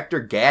Inspector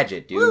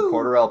Gadget, dude. Woo!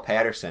 Cordarrelle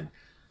Patterson.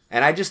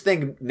 And I just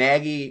think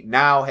Nagy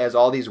now has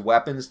all these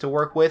weapons to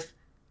work with,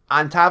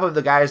 on top of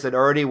the guys that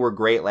already were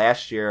great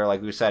last year.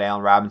 Like we said,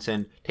 Allen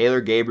Robinson.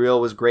 Taylor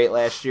Gabriel was great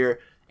last year.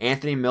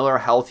 Anthony Miller,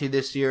 healthy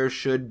this year,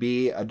 should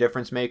be a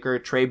difference maker.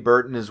 Trey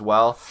Burton as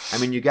well. I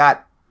mean, you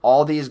got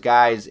all these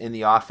guys in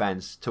the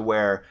offense to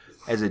where,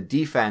 as a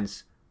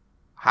defense,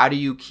 how do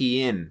you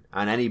key in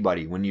on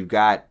anybody when you've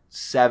got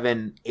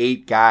 7,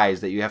 8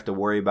 guys that you have to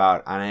worry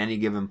about on any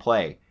given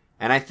play?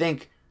 And I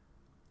think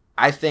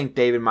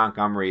David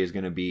Montgomery is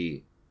going to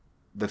be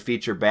the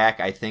feature back.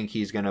 I think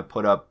he's going to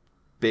put up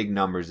big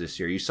numbers this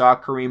year. You saw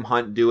Kareem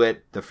Hunt do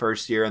it the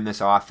first year in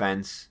this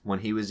offense when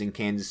he was in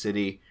Kansas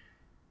City.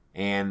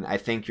 And I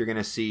think you're going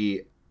to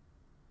see,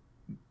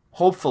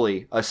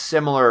 hopefully, a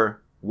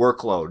similar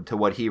workload to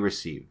what he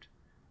received.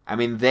 I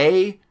mean,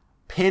 they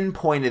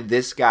pinpointed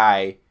this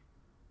guy,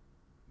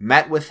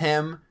 met with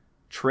him,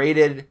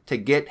 traded to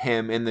get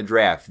him in the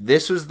draft.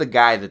 This was the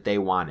guy that they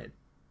wanted.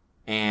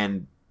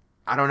 And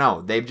I don't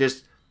know.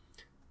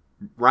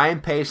 Ryan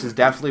Pace has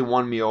definitely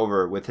won me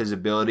over with his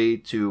ability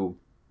to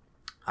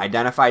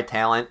identify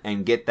talent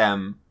and get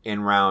them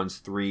in rounds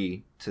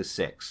 3 to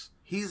 6.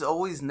 he's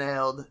always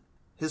nailed.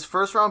 His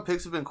first round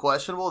picks have been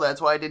questionable. That's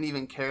why I didn't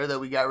even care that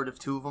we got rid of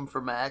 2 of them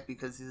for Mac,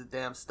 because he's a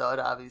damn stud,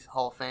 obviously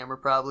Hall of Famer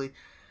probably.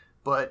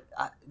 But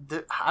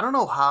I don't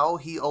know how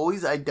he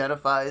always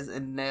identifies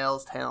and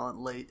nails talent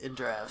late in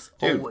drafts.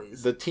 Dude,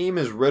 always. The team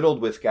is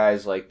riddled with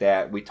guys like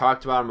that. We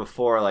talked about him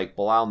before. Like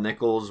Bilal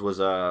Nichols was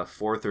a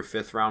 4th or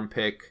 5th round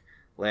pick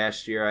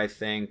last year, I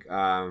think.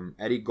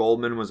 Eddie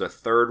Goldman was a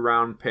 3rd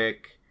round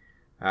pick.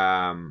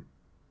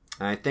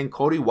 And I think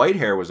Cody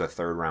Whitehair was a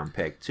 3rd round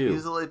pick too. He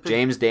was a late pick.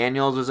 James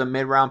Daniels was a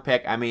mid round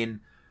pick. I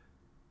mean,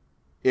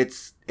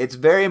 it's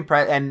very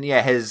impressive. And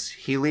yeah,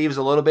 he leaves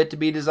a little bit to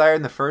be desired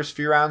in the first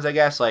few rounds, I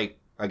guess. Like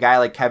a guy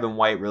like Kevin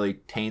White really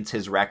taints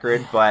his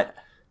record, but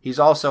he's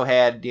also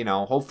had,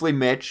 hopefully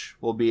Mitch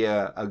will be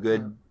a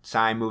good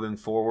sign moving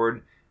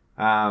forward.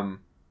 I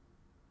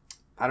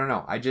don't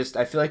know. I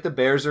feel like the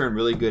Bears are in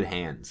really good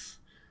hands.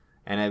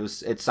 And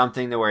it's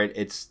something that where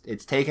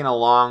it's taken a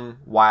long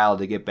while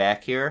to get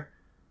back here.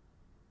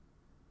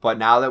 But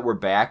now that we're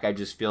back, I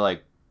just feel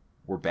like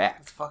we're back.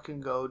 Let's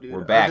fucking go, dude.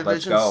 We're back. Our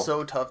Let's division's go.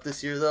 so tough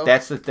this year, though.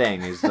 That's the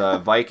thing, is the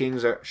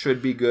Vikings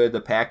should be good, the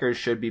Packers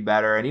should be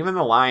better, and even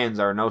the Lions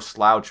are no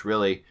slouch,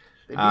 really.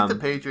 They beat the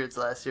Patriots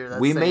last year.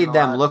 We made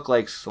them look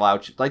like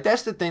slouch. Like,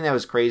 that's the thing that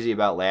was crazy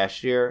about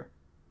last year.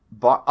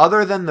 But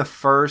other than the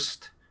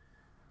first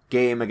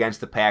game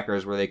against the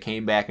Packers where they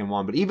came back and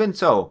won, but even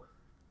so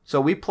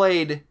we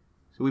play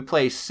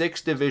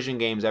 6 division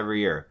games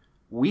every year.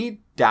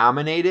 We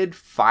dominated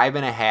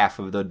 5.5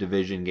 of the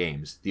division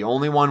games. The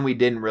only one we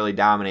didn't really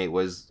dominate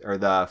was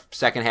the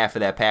second half of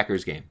that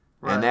Packers game.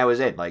 Right. And that was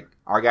it. Like,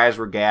 our guys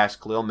were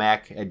gassed. Khalil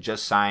Mack had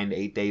just signed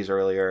 8 days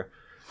earlier.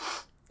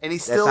 And he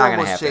still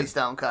almost chased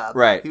down Cobb.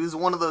 Right. He was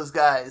one of those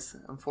guys.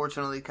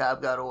 Unfortunately,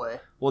 Cobb got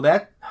away. Well,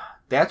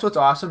 that's what's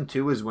awesome,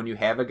 too, is when you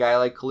have a guy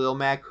like Khalil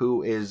Mack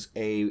who is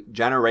a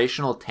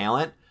generational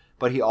talent,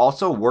 but he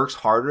also works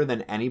harder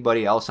than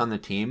anybody else on the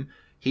team.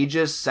 He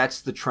just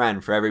sets the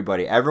trend for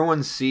everybody.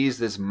 Everyone sees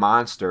this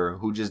monster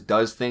who just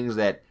does things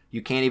that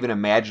you can't even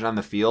imagine on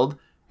the field,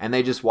 and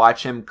they just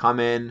watch him come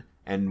in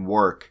and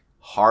work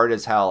hard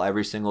as hell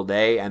every single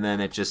day, and then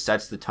it just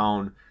sets the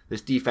tone. This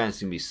defense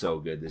is going to be so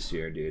good this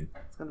year, dude.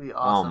 It's going to be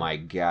awesome. Oh, my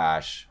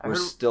gosh. We're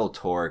still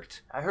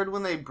torqued. I heard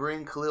when they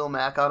bring Khalil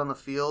Mack out on the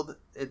field,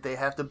 they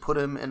have to put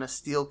him in a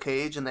steel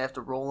cage, and they have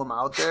to roll him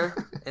out there,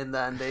 and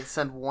then they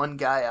send one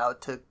guy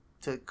out to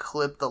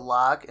clip the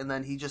lock, and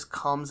then he just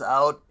comes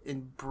out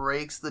and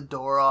breaks the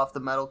door off the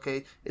metal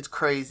cage. It's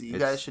crazy. You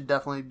guys should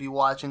definitely be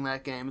watching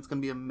that game. It's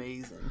going to be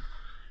amazing.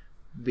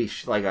 Be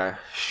like a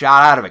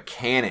shot out of a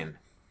cannon,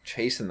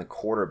 chasing the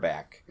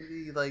quarterback. It'd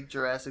be like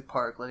Jurassic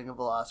Park letting a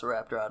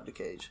velociraptor out of the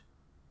cage.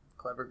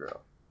 Clever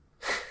girl.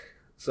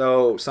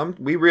 So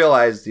we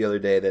realized the other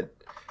day that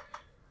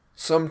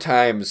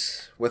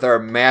sometimes with our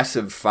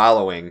massive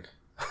following,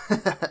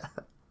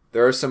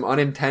 there are some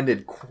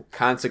unintended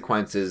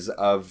consequences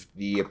of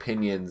the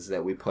opinions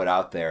that we put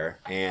out there.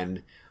 And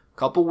a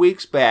couple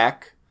weeks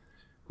back,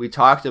 we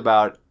talked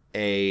about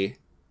the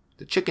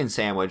chicken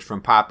sandwich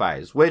from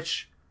Popeyes,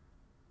 which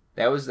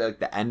that was like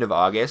the end of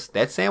August.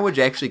 That sandwich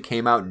actually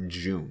came out in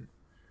June.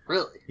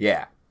 Really?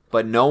 Yeah.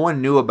 But no one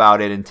knew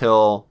about it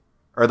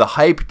or the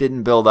hype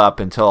didn't build up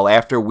until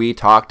after we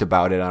talked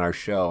about it on our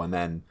show. And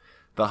then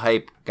the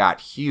hype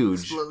got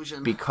huge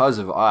because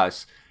of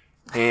us.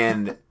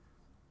 And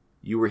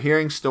you were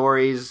hearing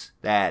stories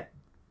that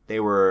they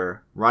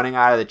were running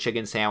out of the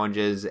chicken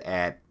sandwiches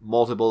at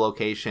multiple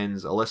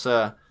locations.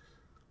 Alyssa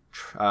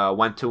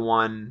went to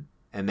one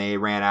and they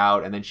ran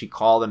out, and then she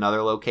called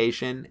another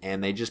location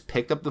and they just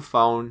picked up the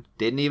phone,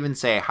 didn't even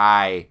say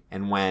hi,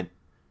 and went,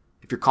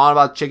 "If you're calling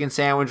about the chicken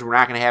sandwich, we're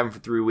not going to have them for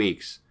 3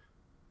 weeks."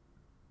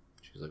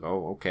 She's like,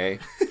 "Oh, okay."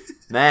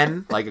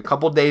 Then, like a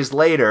couple days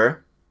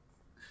later,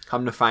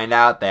 come to find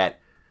out that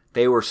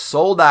they were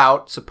sold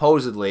out,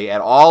 supposedly, at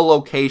all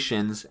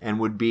locations and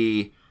would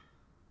be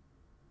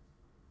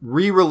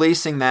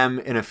re-releasing them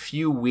in a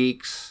few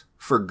weeks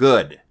for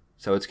good.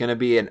 So it's going to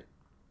be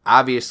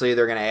obviously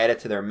they're going to add it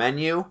to their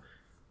menu.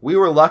 We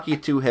were lucky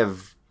to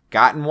have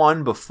gotten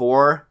one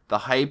before the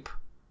hype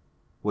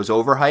was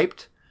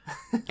overhyped,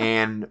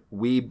 and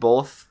we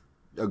both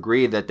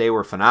agreed that they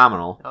were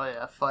phenomenal. Oh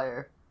yeah,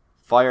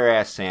 fire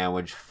ass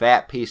sandwich,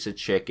 fat piece of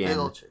chicken. Big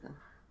old chicken.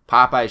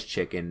 Popeye's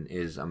chicken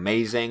is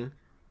amazing,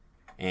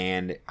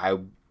 and I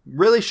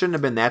really shouldn't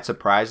have been that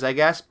surprised, I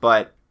guess,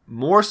 but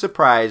more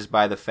surprised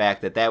by the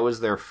fact that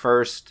was their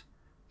first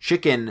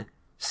chicken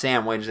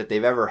sandwich that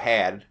they've ever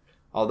had.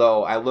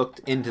 Although I looked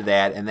into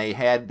that, and they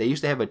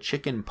used to have a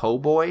chicken po'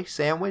 boy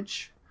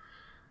sandwich,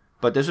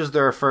 but this was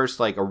their first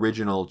like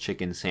original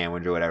chicken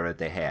sandwich or whatever that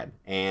they had.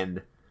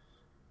 And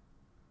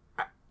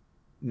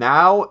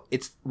now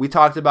we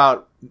talked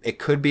about it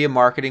could be a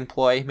marketing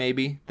ploy.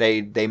 Maybe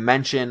they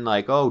mentioned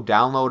like, "Oh,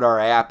 download our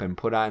app and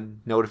put on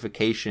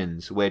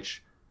notifications,"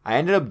 which I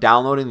ended up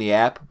downloading the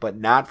app, but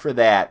not for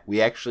that. We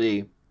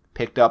actually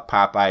picked up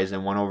Popeyes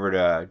and went over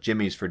to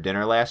Jimmy's for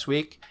dinner last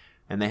week,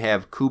 and they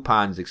have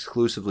coupons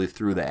exclusively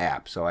through the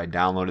app. So I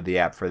downloaded the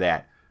app for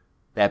that.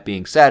 That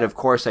being said, of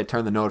course, I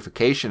turned the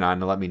notification on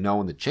to let me know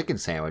when the chicken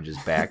sandwich is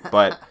back.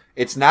 But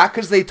it's not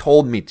because they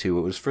told me to.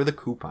 It was for the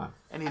coupon.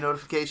 Any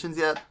notifications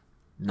yet?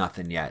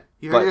 Nothing yet.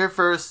 You heard it here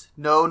first.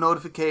 No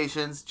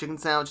notifications. Chicken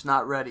sandwich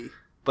not ready.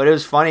 But it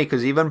was funny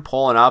because even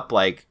pulling up,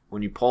 like,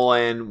 when you pull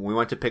in, we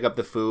went to pick up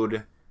the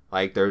food,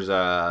 like, there's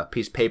a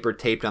piece of paper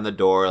taped on the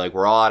door, like,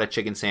 we're all out of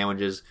chicken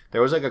sandwiches.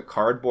 There was, like, a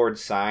cardboard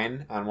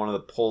sign on one of the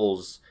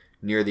poles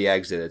near the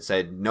exit that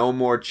said, no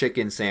more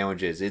chicken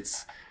sandwiches.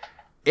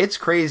 It's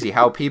crazy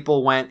how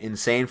people went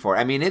insane for it.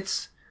 I mean,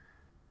 it's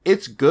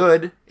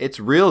good. It's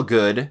real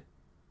good.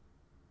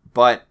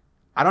 But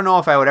I don't know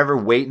if I would ever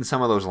wait in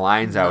some of those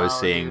lines I was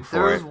seeing dude,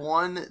 for it. There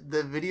was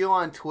the video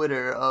on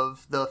Twitter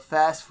of the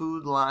fast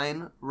food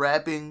line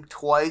wrapping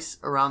twice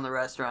around the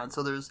restaurant.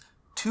 So there's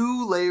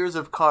 2 layers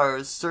of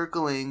cars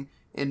circling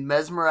in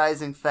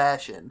mesmerizing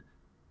fashion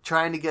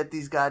trying to get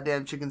these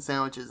goddamn chicken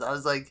sandwiches. I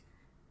was like,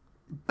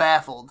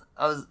 baffled.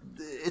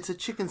 It's a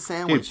chicken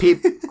sandwich.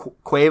 Dude,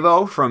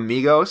 Quavo from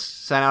Migos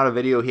sent out a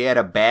video. He had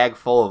a bag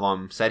full of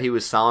them. Said he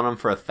was selling them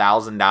for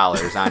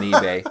 $1,000 on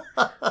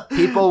eBay.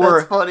 People were.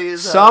 That's funny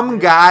as some hell,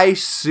 guy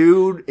is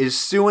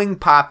suing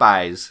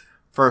Popeyes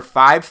for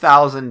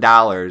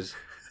 $5,000,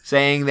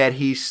 saying that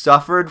he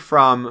suffered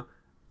from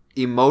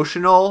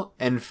emotional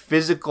and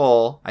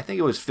physical. I think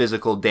it was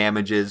physical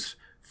damages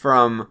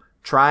from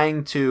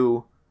trying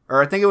to,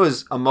 or I think it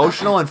was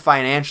emotional and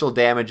financial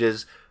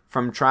damages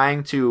from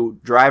trying to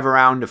drive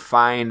around to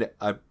find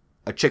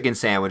a chicken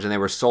sandwich, and they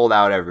were sold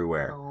out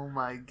everywhere. Oh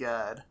my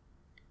god.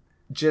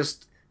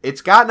 Just, it's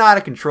gotten out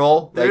of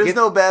control. There's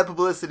no bad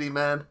publicity,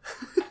 man.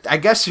 I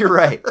guess you're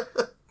right.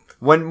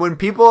 When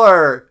people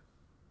are,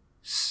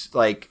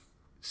 like,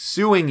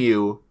 suing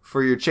you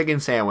for your chicken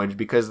sandwich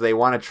because they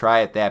want to try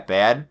it that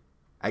bad,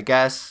 I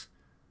guess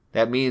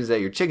that means that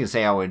your chicken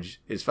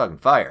sandwich is fucking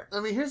fire.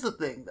 I mean, here's the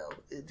thing,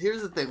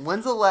 though.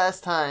 When's the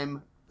last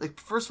time... Like,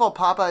 first of all,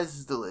 Popeyes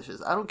is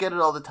delicious. I don't get it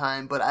all the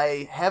time, but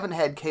I haven't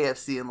had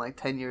KFC in like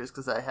 10 years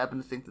because I happen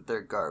to think that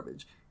they're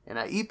garbage. And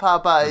I eat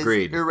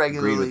Popeyes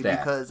irregularly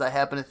because I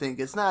happen to think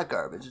it's not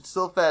garbage. It's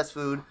still fast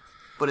food,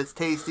 but it's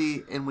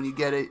tasty, and when you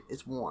get it,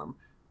 it's warm.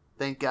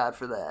 Thank God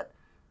for that.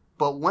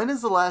 But when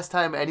is the last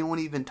time anyone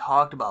even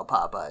talked about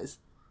Popeyes?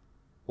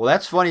 Well,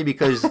 that's funny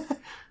because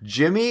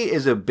Jimmy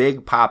is a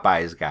big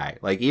Popeyes guy.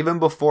 Like, even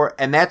before,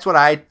 and that's what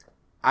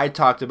I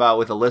talked about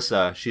with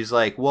Alyssa. She's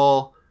like,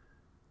 well...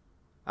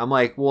 I'm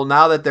like, well,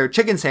 now that their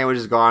chicken sandwich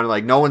is gone,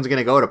 like, no one's going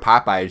to go to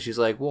Popeyes. She's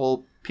like,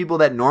 well, people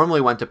that normally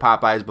went to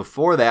Popeyes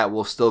before that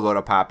will still go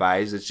to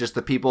Popeyes. It's just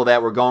the people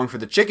that were going for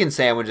the chicken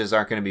sandwiches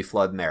aren't going to be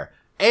flooding there.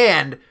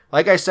 And,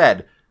 like I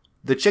said,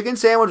 the chicken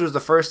sandwich was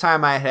the first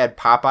time I had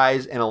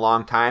Popeyes in a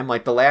long time.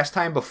 Like, the last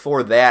time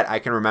before that I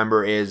can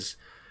remember is,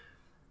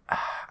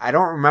 I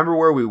don't remember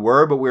where we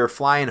were, but we were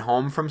flying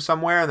home from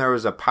somewhere, and there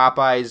was a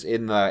Popeyes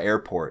in the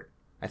airport.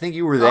 I think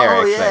you were there,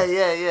 actually.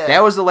 Oh, yeah.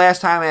 That was the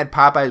last time I had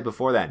Popeyes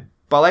before then.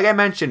 But like I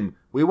mentioned,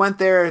 we went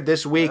there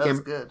this week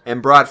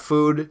and brought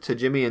food to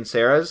Jimmy and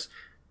Sarah's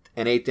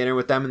and ate dinner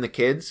with them and the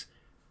kids.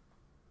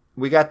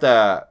 We got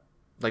the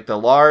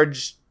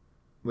large,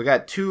 we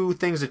got 2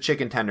 things of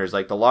chicken tenders.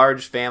 Like the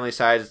large family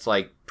size, it's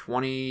like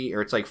 20 or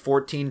it's like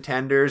 14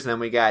 tenders. And then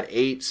we got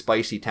 8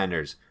 spicy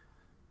tenders.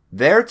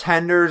 Their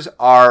tenders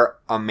are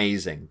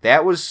amazing.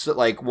 That was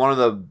like one of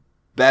the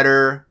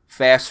better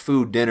fast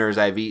food dinners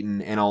I've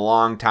eaten in a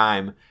long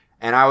time.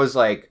 And I was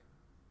like,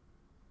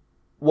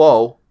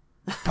 whoa.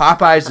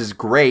 Popeyes is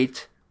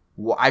great.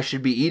 I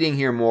should be eating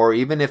here more,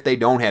 even if they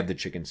don't have the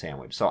chicken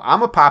sandwich. So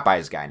I'm a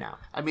Popeyes guy now.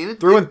 I mean,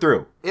 through and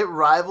through. It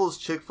rivals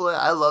Chick-fil-A.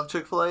 I love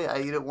Chick-fil-A. I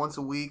eat it once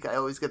a week. I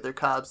always get their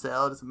Cobb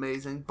salad. It's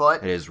amazing.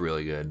 But it is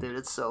really good. Dude,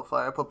 it's so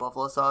fire. I put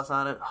buffalo sauce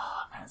on it.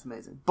 Oh, man, it's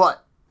amazing.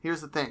 But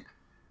here's the thing.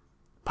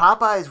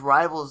 Popeyes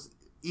rivals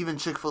even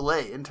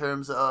Chick-fil-A in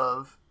terms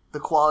of the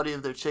quality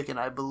of their chicken,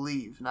 I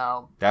believe.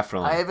 Now,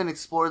 definitely. I haven't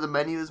explored the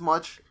menu as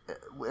much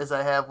as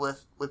I have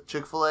with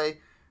Chick-fil-A.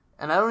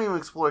 And I don't even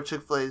explore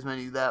Chick-fil-A's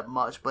menu that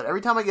much. But every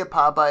time I get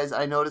Popeyes,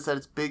 I notice that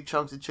it's big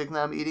chunks of chicken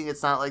that I'm eating.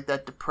 It's not like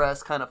that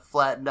depressed, kind of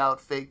flattened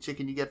out fake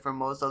chicken you get from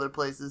most other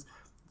places.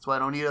 That's why I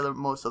don't eat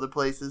most other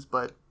places.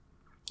 But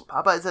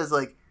Popeyes has,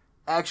 like,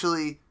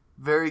 actually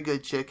very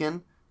good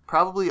chicken.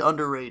 Probably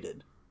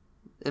underrated,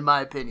 in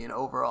my opinion,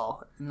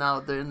 overall.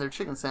 Now, their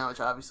chicken sandwich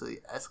obviously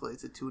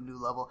escalates it to a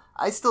new level.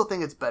 I still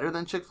think it's better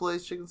than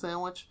Chick-fil-A's chicken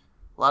sandwich.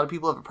 A lot of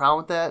people have a problem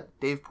with that.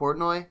 Dave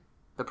Portnoy,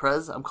 the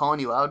Prez, I'm calling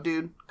you out,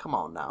 dude. Come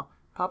on now.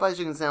 Popeye's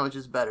chicken sandwich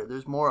is better.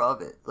 There's more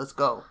of it. Let's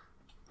go.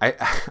 I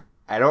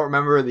don't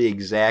remember the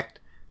exact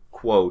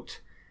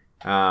quote,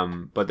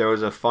 but there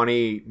was a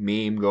funny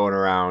meme going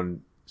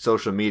around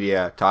social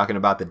media talking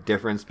about the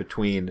difference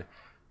between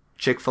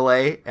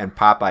Chick-fil-A and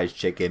Popeye's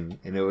chicken.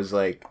 And it was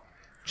like,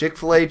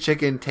 Chick-fil-A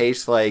chicken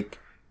tastes like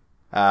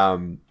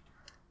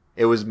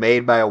it was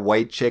made by a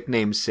white chick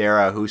named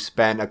Sarah who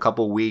spent a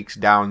couple weeks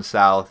down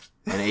south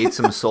and ate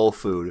some soul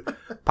food.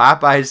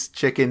 Popeye's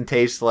chicken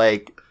tastes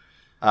like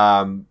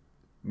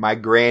my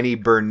granny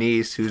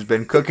Bernice, who's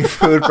been cooking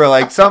food for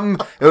like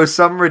something. It was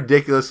something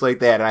ridiculous like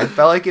that, and I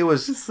felt like it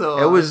was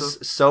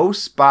so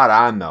spot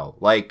on though.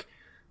 Like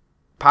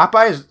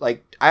Popeyes,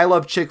 like, I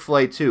love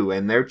Chick-fil-A too,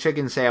 and their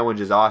chicken sandwich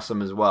is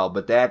awesome as well.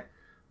 But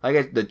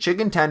the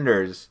chicken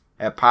tenders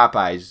at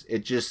Popeyes,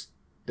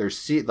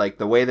 like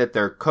the way that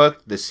they're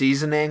cooked, the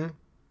seasoning,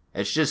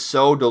 it's just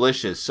so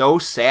delicious, so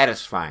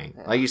satisfying.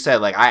 Yeah. Like you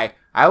said, like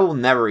I will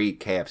never eat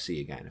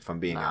KFC again, if I'm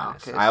being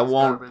honest. Okay, I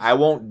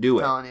won't do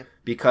it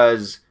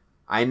because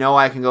I know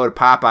I can go to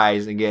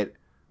Popeyes and get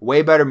a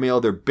way better meal.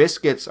 Their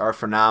biscuits are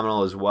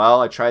phenomenal as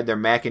well. I tried their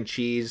mac and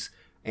cheese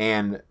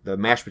and the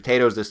mashed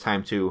potatoes this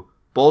time too.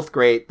 Both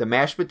great. The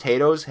mashed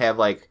potatoes have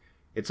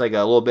it's like a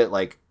little bit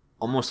like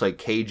almost like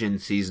Cajun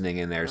seasoning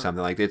in there or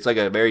something. Like it's like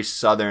a very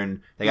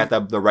southern. They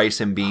got the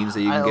rice and beans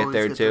that you can get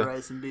there too. The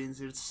rice and beans,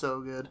 dude, it's so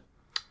good.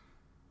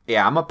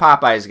 Yeah, I'm a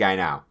Popeyes guy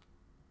now.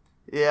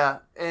 Yeah,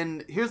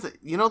 and here's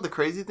the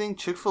crazy thing: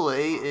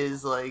 Chick-fil-A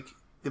is like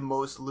the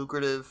most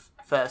lucrative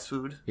fast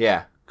food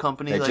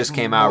company. That just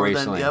came out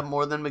recently.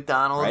 More than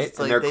McDonald's. Right? It's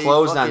and like they're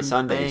closed on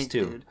Sundays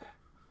too. Dude.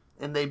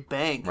 And they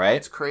bank. Right?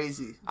 It's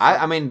crazy.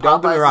 I mean,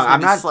 don't get me wrong.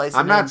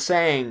 I'm not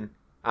saying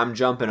I'm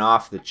jumping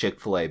off the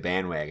Chick-fil-A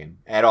bandwagon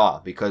at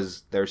all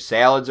because their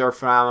salads are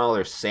phenomenal.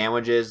 Their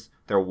sandwiches,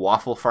 their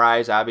waffle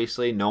fries,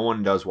 obviously. No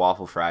one does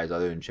waffle fries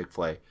other than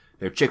Chick-fil-A.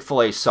 Their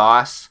Chick-fil-A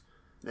sauce.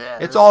 Yeah,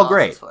 it's all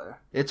great.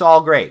 It's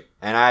all great.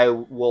 And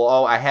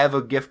I have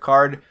a gift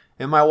card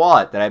in my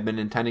wallet that I've been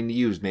intending to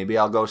use. Maybe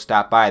I'll go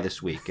stop by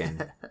this week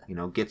and,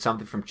 get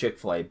something from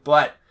Chick-fil-A.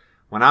 But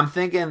when I'm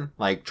thinking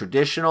like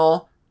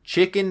traditional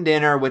chicken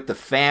dinner with the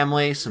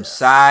family, some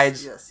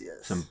sides,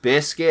 some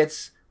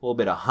biscuits, a little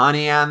bit of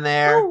honey on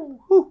there,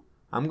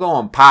 I'm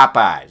going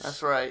Popeyes.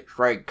 That's right.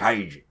 Straight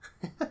Cajun.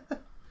 Man,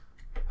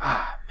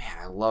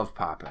 I love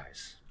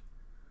Popeyes.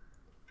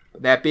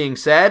 But that being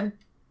said,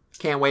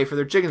 can't wait for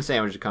their chicken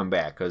sandwich to come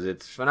back because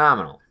it's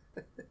phenomenal.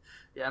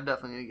 Yeah, I'm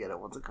definitely going to get it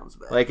once it comes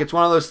back. Like, it's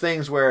one of those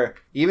things where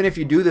even if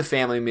you do the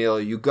family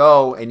meal, you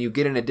go and you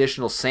get an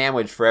additional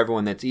sandwich for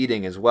everyone that's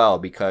eating as well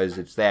because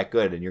it's that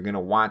good and you're going to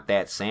want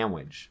that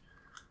sandwich.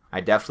 I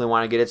definitely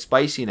want to get it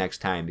spicy next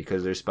time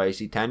because their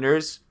spicy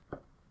tenders.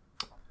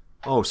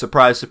 Oh,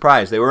 surprise,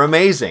 surprise. They were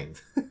amazing.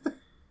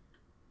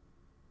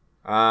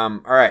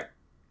 All right.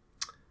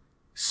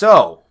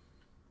 So,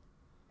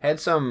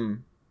 had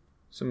some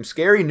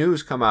scary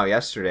news come out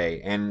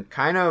yesterday and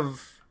kind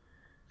of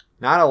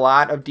not a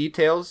lot of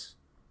details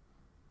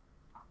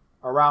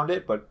around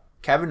it, but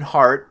Kevin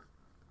Hart,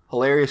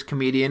 hilarious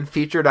comedian,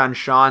 featured on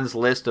Sean's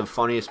list of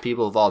funniest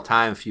people of all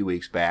time a few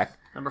weeks back.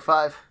 Number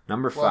 5.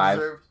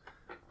 Well-deserved.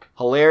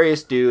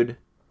 Hilarious dude,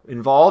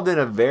 involved in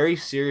a very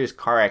serious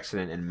car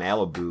accident in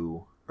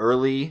Malibu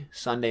early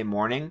Sunday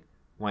morning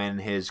when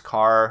his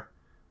car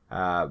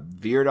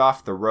veered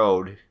off the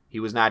road. He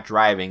was not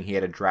driving, he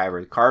had a driver.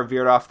 The car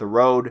veered off the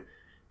road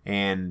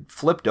and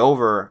flipped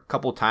over a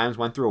couple times,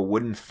 went through a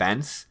wooden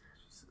fence.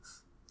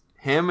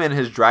 Him and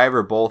his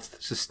driver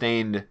both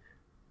sustained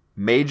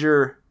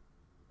major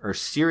or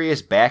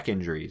serious back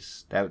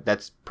injuries.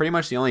 That's pretty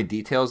much the only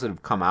details that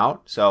have come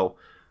out. So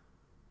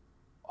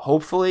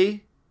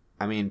hopefully,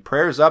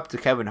 prayers up to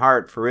Kevin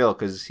Hart for real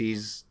because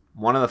he's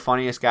one of the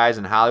funniest guys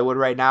in Hollywood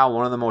right now,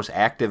 one of the most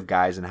active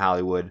guys in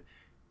Hollywood.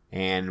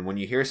 And when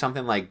you hear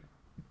something like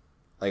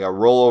a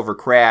rollover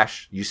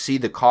crash, you see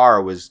the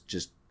car was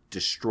just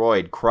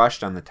destroyed,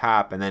 crushed on the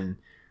top, and then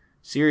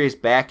serious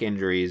back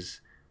injuries.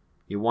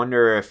 You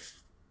wonder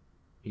if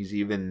he's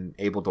even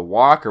able to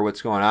walk or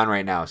what's going on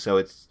right now. So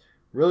it's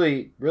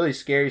really, really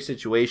scary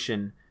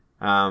situation.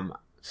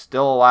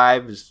 Still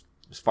alive as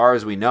far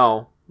as we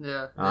know.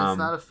 Yeah, it's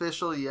not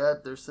official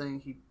yet. They're saying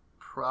he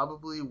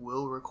probably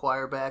will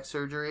require back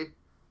surgery,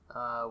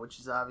 which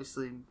is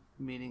obviously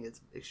meaning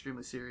it's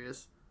extremely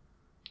serious.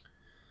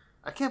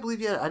 I can't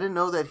believe I didn't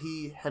know that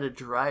he had a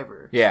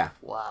driver. Yeah.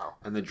 Wow.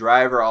 And the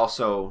driver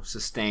also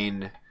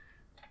sustained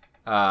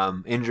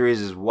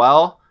injuries as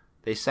well.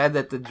 They said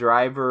that the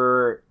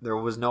driver, there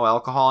was no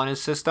alcohol in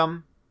his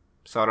system.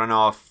 So I don't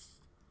know if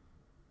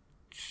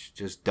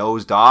just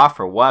dozed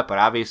off or what, but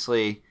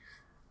obviously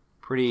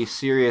pretty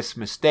serious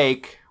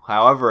mistake,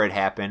 however it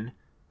happened.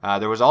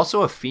 There was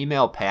also a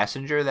female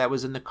passenger that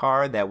was in the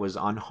car that was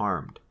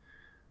unharmed,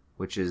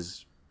 which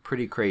is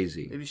pretty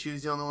crazy. Maybe she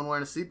was the only one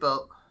wearing a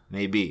seatbelt.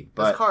 Maybe,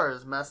 but this car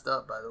is messed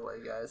up, by the way,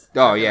 guys.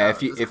 Oh yeah,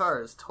 this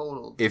car is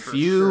totaled. If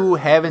you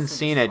haven't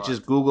seen it,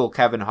 just Google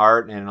Kevin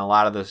Hart, and a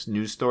lot of the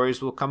news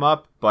stories will come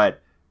up.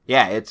 But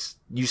yeah,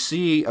 you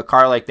see a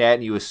car like that,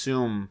 and you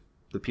assume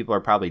the people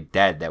are probably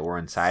dead that were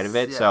inside of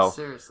it. Yeah, so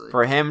seriously.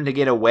 For him to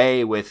get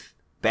away with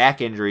back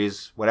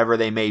injuries, whatever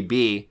they may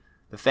be,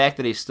 the fact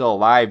that he's still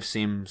alive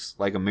seems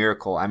like a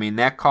miracle.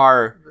 That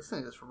car this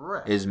thing is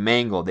wrecked. Is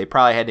mangled. They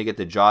probably had to get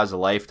the jaws of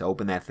life to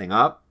open that thing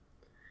up.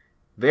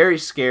 Very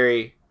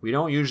scary. We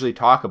don't usually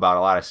talk about a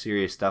lot of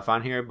serious stuff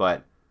on here,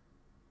 but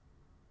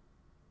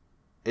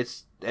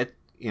this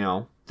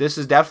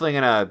is definitely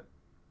going to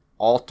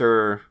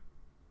alter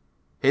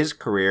his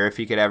career if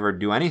he could ever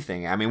do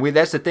anything.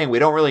 That's the thing. We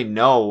don't really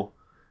know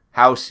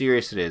how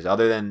serious it is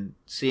other than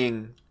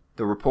seeing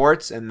the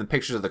reports and the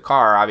pictures of the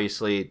car.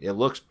 Obviously, it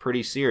looks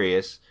pretty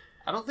serious.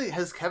 I don't think,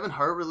 has Kevin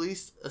Hart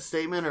released a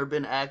statement or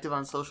been active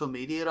on social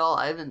media at all?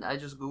 I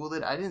just Googled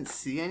it. I didn't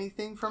see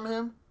anything from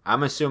him.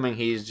 I'm assuming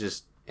he's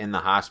just in the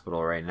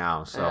hospital right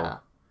now, so Yeah.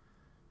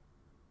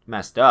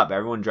 messed up.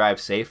 Everyone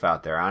drives safe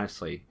out there,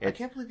 honestly. I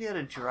can't believe you had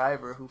a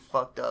driver who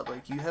fucked up.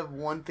 Like, you have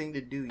one thing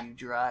to do, you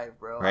drive,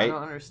 bro. Right? I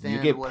don't understand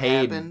you get what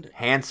paid happened.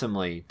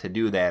 handsomely to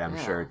do that, I'm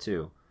Yeah. sure,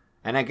 too.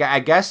 And I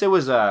guess it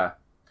was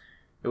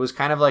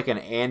kind of like an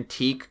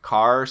antique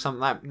car or something.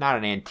 Not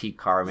an antique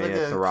car, maybe like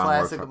that's a the wrong word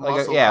classic for it. muscle It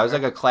was car.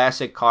 like a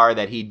classic car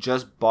that he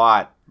just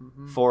bought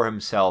Mm-hmm. for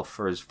himself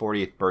for his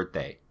 40th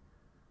birthday.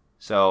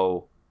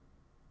 So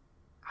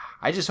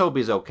I just hope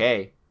he's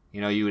okay.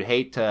 You know, you would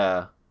hate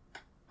to,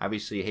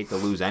 obviously you hate to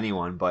lose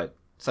anyone, but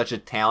such a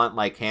talent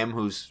like him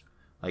who's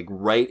like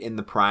right in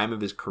the prime of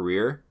his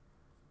career.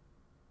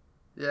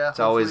 Yeah, It's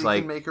always hopefully he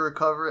like- can make a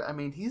recovery. I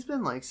mean, he's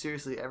been like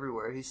seriously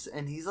everywhere. He's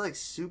like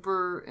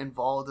super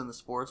involved in the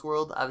sports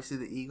world. Obviously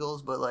the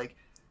Eagles, but like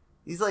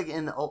he's like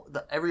in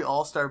every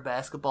All-Star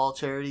basketball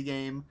charity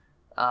game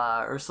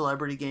or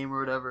celebrity game or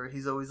whatever.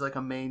 He's always like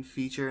a main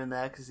feature in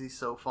that because he's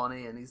so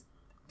funny and he's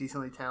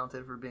decently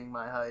talented for being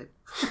my height.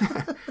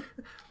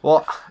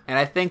 Well, and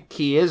I think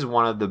he is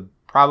one of the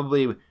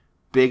probably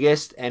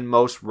biggest and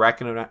most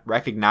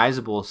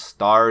recognizable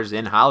stars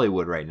in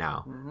Hollywood right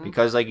now. Mhm.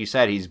 Because, like you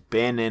said, he's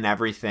been in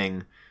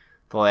everything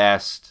the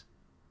last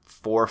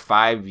 4 or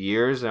 5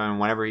 years. I mean,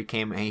 whenever he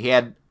came,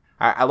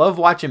 I love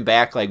watching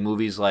back like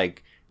movies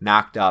like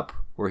Knocked Up,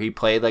 where he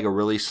played like a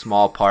really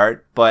small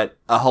part, but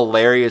a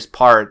hilarious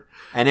part.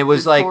 And it was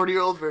His like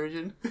 40-year-old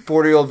version.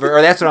 40-year-old version,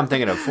 or that's what I'm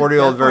thinking of.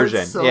 40-year-old That part's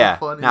version, so yeah,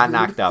 funny, not dude.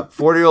 Knocked Up.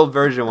 40-year-old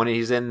version when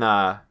he's in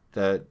the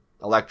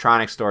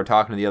electronics store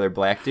talking to the other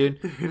black dude.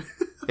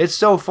 It's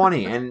so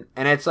funny, and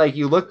it's like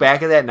you look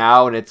back at that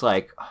now, and it's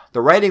like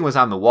the writing was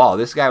on the wall.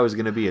 This guy was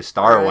going to be a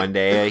star Right. one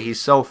day. He's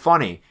so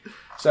funny.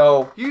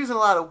 So You're using a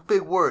lot of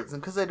big words,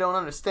 and because I don't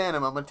understand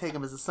them, I'm going to take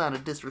them as a sign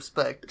of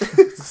disrespect.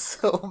 It's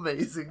so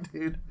amazing,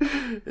 dude.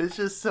 It's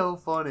just so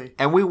funny.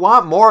 and we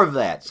want more of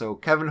that. So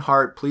Kevin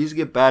Hart, please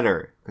get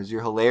better because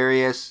you're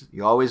hilarious.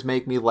 You always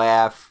make me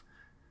laugh.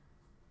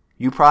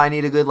 You probably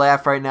need a good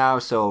laugh right now.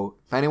 So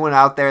if anyone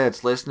out there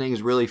that's listening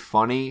is really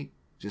funny,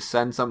 just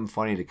send something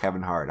funny to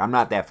Kevin Hart. I'm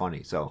not that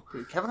funny, so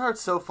Dude, Kevin Hart's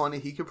so funny,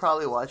 he could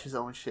probably watch his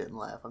own shit and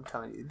laugh, I'm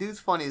telling you. Dude's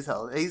funny as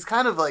hell. He's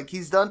kind of like,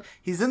 he's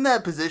in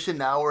that position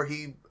now where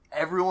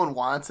everyone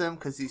wants him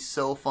because he's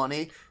so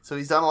funny. So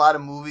he's done a lot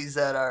of movies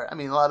that are, I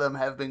mean, a lot of them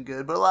have been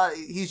good, but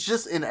he's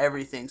just in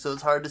everything. So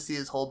it's hard to see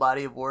his whole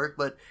body of work.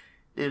 But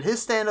dude,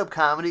 his stand-up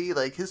comedy,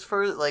 like his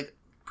first, like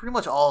pretty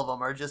much all of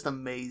them are just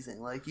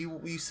amazing. Like you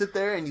sit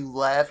there and you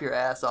laugh your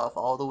ass off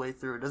all the way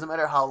through. It doesn't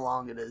matter how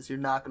long it is. You're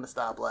not going to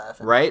stop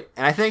laughing. right?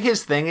 And I think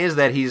his thing is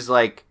that he's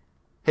like,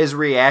 his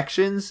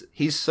reactions,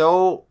 he's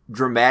so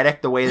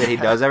dramatic the way that he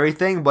does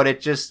everything, but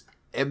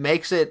it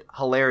makes it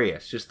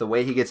hilarious. Just the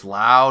way he gets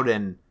loud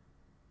and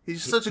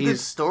He's such a good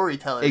He's-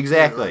 storyteller.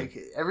 Exactly. Too.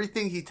 Like,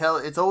 everything he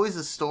tells, it's always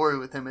a story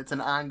with him. It's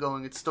an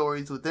ongoing. It's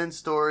stories within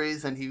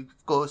stories, and he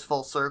goes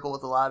full circle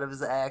with a lot of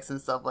his acts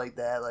and stuff like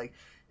that. Like,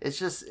 it's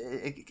just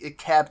it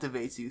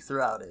captivates you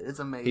throughout it. It's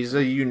amazing. he's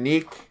a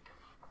unique,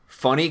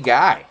 funny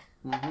guy.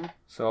 hmm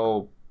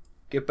So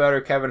get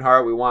better, Kevin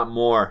Hart. We want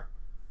more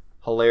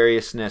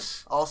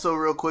hilariousness. Also,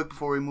 real quick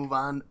before we move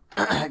on,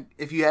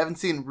 if you haven't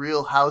seen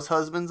Real House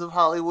Husbands of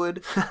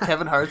Hollywood,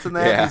 Kevin Hart's in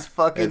that. Yeah, He's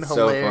fucking it's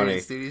so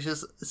hilarious, funny. dude. He's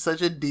just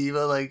such a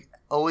diva, like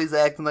always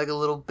acting like a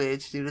little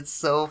bitch, dude. It's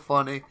so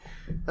funny.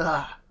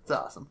 It's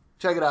awesome.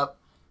 Check it out.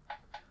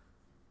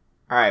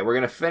 All right, we're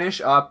going to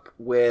finish up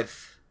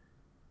with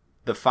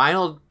the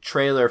final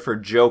trailer for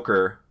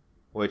Joker,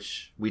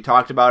 which we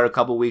talked about a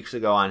couple weeks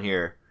ago on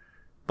here.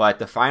 But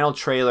the final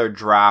trailer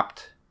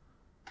dropped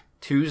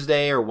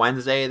Tuesday or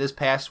Wednesday this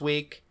past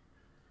week.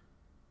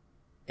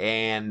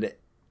 And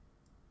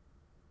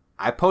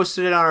I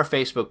posted it on our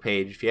Facebook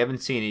page. If you haven't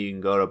seen it, you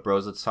can go to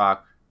Bros Let's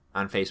Talk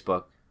on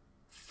Facebook.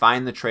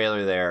 Find the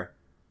trailer there.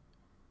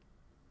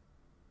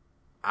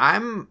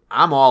 I'm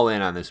all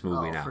in on this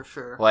movie now. For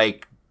sure.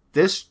 Like,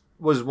 this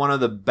was one of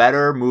the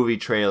better movie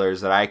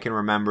trailers that I can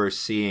remember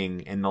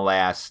seeing in the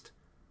last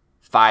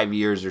 5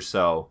 years or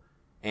so.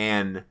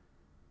 And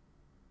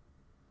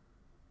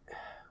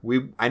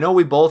I know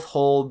we both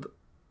hold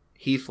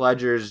Heath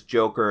Ledger's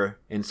Joker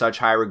in such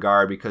high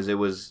regard because it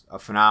was a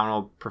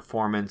phenomenal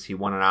performance. He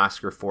won an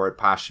Oscar for it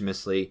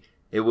posthumously.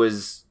 It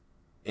was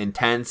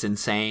intense,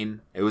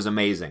 insane. It was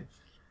amazing.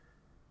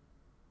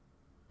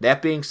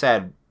 That being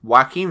said,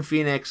 Joaquin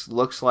Phoenix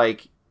looks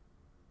like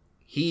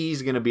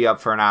he's going to be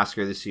up for an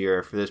Oscar this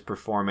year for this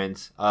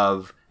performance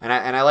of, and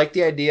I like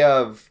the idea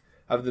of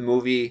the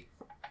movie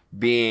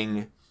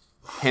being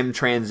him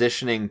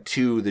transitioning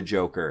to the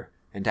Joker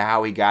and to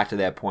how he got to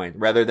that point,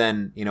 rather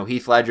than, you know,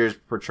 Heath Ledger's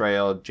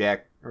portrayal.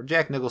 Jack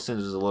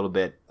Nicholson's was a little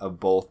bit of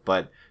both,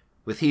 but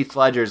with Heath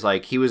Ledger's,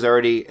 like, he was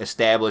already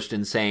established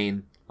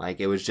insane. Like,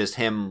 it was just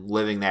him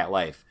living that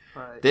life.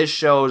 Right. This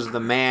shows the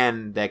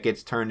man that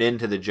gets turned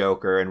into the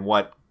Joker and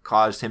what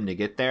caused him to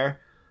get there.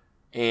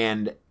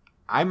 And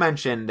I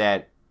mentioned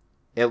that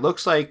it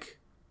looks like,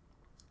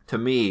 to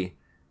me,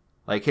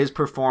 Like, his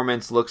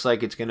performance looks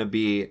like it's going to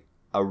be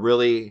a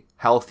really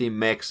healthy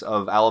mix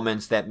of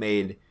elements that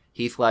made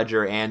Heath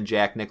Ledger and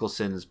Jack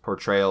Nicholson's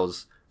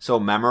portrayals so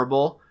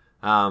memorable.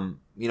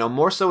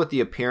 More so with the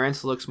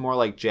appearance, looks more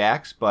like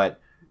Jack's, but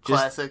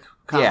just, classic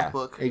comic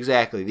book.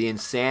 Exactly. The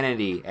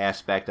insanity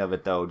aspect of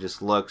it, though,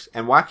 just looks...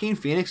 And Joaquin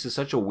Phoenix is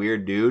such a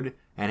weird dude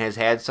and has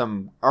had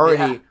some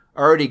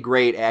already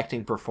great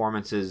acting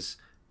performances.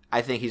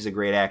 I think he's a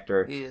great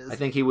actor. He is. I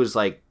think he was,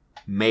 like,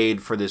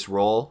 made for this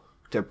role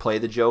to play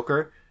the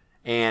Joker.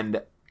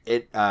 And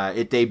it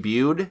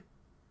debuted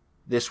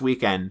this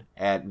weekend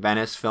at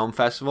Venice Film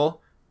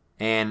Festival,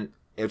 and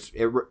it's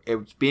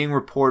being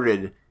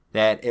reported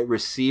that it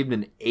received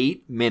an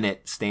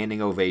 8-minute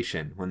standing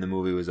ovation when the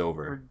movie was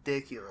over.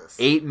 Ridiculous.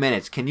 8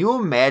 minutes. Can you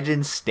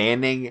imagine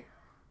standing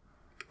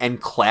and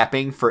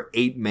clapping for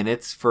 8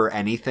 minutes for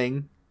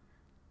anything?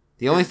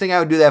 The only thing I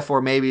would do that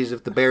for maybe is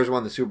if the Bears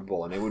won the Super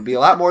Bowl, and it would be a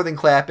lot more than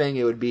clapping.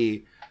 It would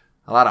be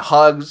a lot of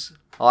hugs,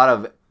 a lot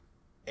of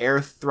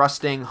air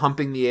thrusting,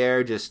 humping the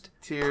air, just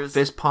tears,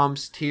 fist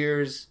pumps,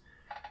 tears.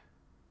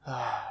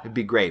 It'd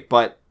be great.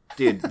 But,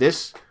 dude,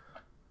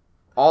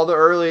 all the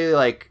early,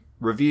 like,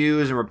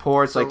 reviews and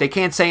reports, like, they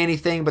can't say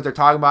anything, but they're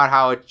talking about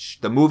how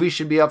the movie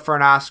should be up for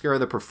an Oscar,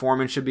 the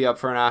performance should be up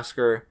for an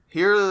Oscar.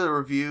 Here are the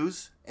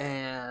reviews,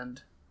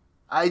 and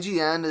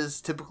IGN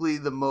is typically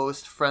the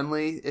most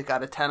friendly. It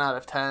got a 10 out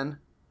of 10.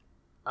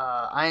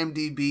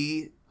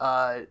 IMDb,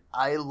 I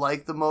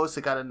like the most.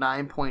 It got a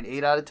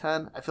 9.8 out of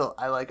 10. I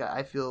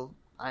feel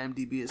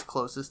IMDb is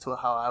closest to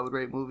how I would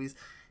rate movies.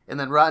 And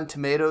then Rotten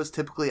Tomatoes,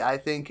 typically, I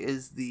think,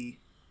 is the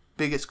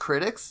biggest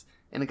critics,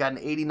 and it got an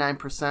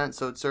 89%,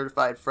 so it's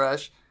certified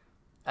fresh.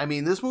 I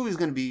mean, this movie's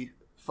going to be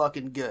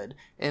fucking good.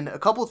 And a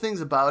couple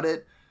things about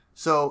it.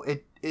 So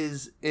it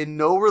is in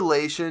no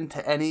relation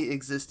to any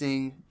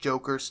existing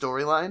Joker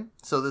storyline.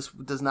 So this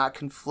does not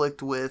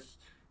conflict with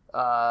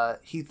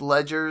Heath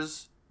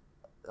Ledger's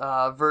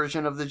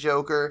version of the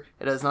Joker.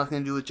 It has nothing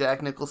to do with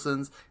Jack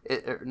Nicholson's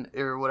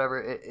or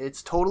whatever.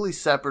 It's totally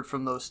separate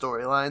from those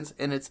storylines.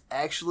 And it's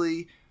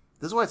actually...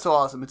 This is why it's so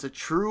awesome. It's a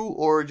true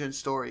origin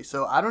story.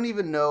 So I don't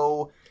even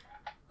know...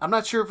 I'm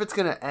not sure if it's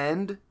going to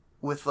end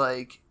with,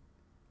 like,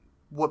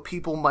 what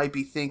people might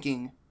be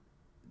thinking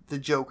the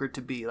Joker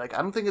to be. Like,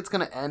 I don't think it's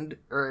going to end,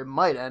 or it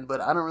might end,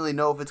 but I don't really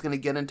know if it's going to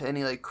get into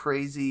any, like,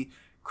 crazy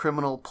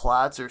criminal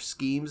plots or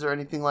schemes or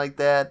anything like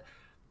that.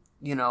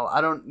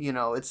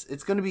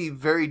 It's going to be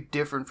very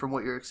different from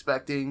what you're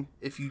expecting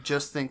if you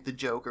just think the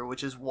Joker,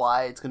 which is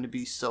why it's going to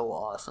be so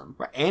awesome.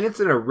 Right. And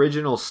it's an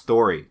original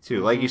story, too.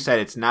 Mm-hmm. Like you said,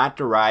 it's not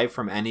derived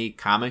from any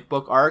comic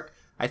book arc.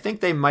 I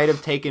think they might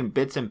have taken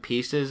bits and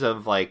pieces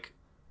of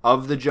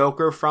the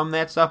Joker from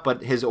that stuff,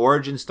 but his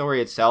origin story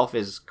itself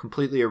is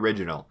completely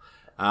original.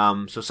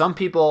 So some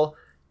people,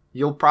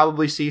 you'll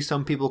probably see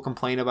some people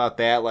complain about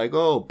that, like,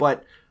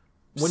 but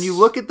when you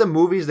look at the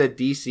movies that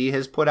DC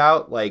has put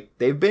out, like,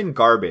 they've been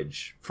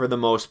garbage for the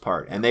most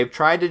part, and they've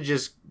tried to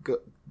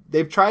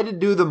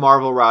do the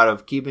Marvel route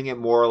of keeping it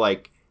more,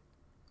 like,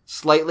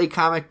 slightly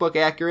comic book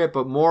accurate,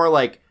 but more,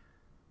 like,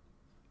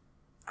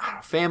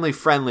 family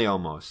friendly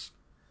almost.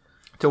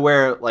 To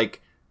where,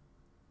 like,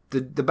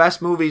 the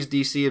best movies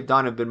DC have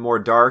done have been more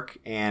dark,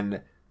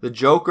 and the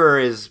Joker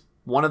is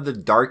one of the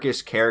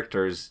darkest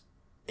characters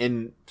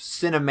in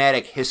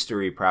cinematic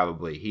history,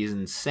 probably. He's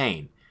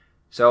insane.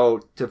 So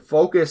to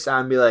focus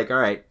on, be like, all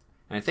right,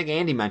 and I think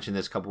Andy mentioned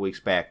this a couple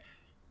weeks back,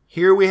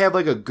 here we have,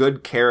 like, a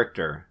good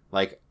character,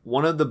 like,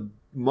 one of the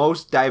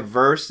most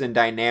diverse and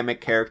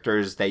dynamic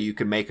characters that you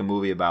could make a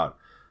movie about.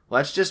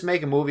 Let's just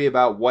make a movie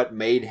about what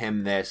made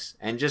him this,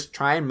 and just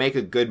try and make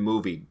a good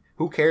movie.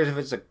 Who cares if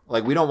it's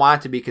we don't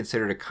want it to be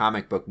considered a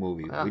comic book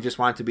movie. Yeah. We just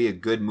want it to be a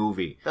good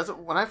movie.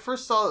 When I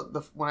first saw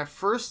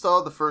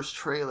the first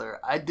trailer,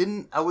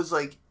 I was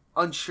like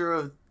unsure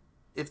of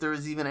if there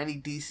was even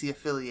any DC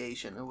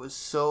affiliation. It was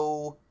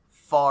so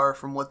far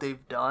from what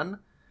they've done,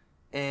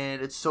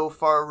 and it's so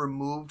far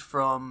removed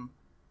from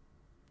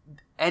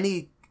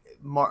any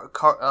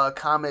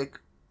comic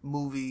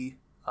movie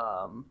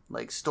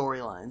like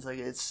storylines. Like,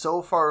 it's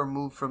so far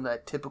removed from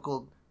that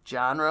typical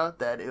genre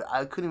that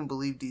I couldn't even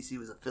believe DC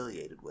was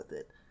affiliated with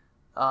it.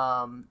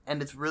 And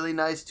it's really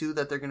nice too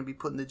that they're going to be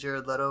putting the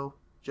Jared Leto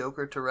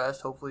Joker to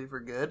rest, hopefully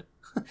for good.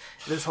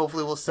 This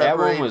hopefully will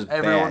separate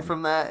everyone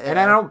from that. And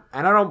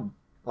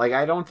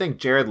I don't think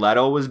Jared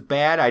Leto was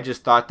bad. I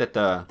just thought that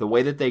the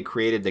way that they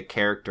created the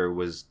character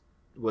was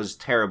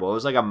terrible. It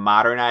was like a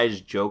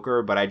modernized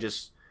Joker, but I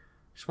just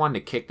wanted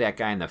to kick that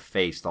guy in the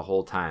face the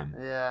whole time.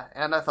 Yeah,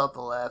 and I thought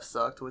the laugh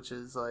sucked, which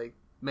is like,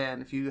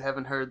 man, if you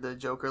haven't heard the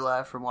Joker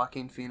laugh from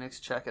Joaquin Phoenix,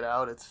 check it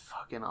out. It's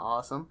fucking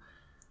awesome.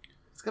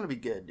 It's going to be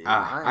good, dude.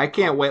 I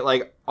can't wait.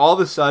 Like, all of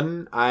a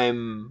sudden,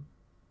 I'm,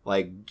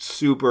 like,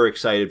 super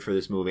excited for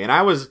this movie. And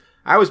I was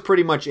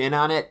pretty much in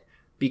on it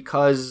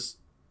because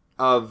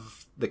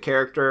of the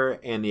character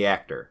and the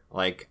actor.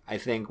 Like, I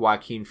think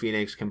Joaquin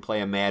Phoenix can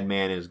play a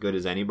madman as good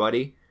as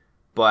anybody.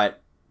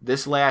 But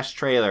this last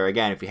trailer,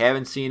 again, if you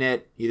haven't seen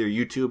it, either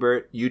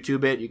YouTube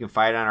it. You can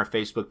find it on our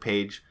Facebook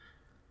page.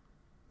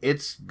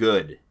 It's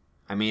good.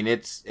 I mean,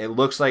 it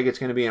looks like it's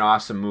going to be an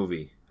awesome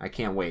movie. I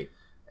can't wait.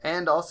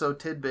 And also,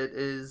 tidbit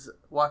is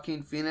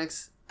Joaquin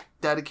Phoenix,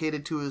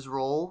 dedicated to his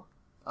role,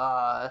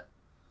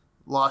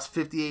 lost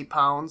 58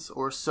 pounds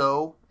or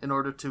so in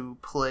order to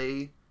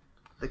play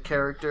the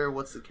character.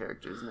 What's the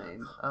character's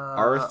name?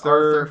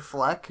 Arthur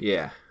Fleck.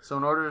 Yeah. So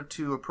in order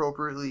to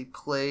appropriately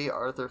play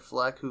Arthur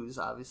Fleck, who's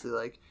obviously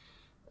like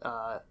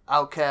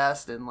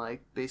outcast and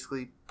like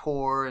basically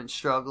poor and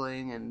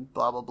struggling and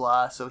blah blah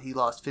blah, so he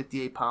lost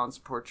 58 pounds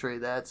to portray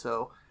that.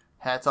 So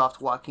hats off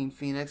to Joaquin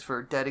Phoenix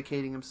for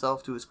dedicating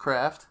himself to his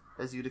craft,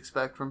 as you'd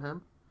expect from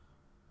him.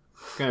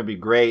 It's going to be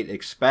great.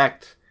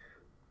 Expect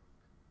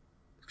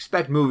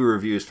movie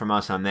reviews from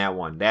us on that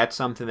one. That's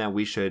something that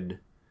we should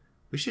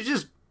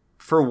just,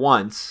 for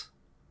once,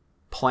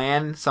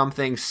 plan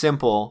something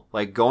simple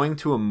like going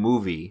to a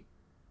movie,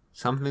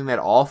 something that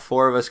all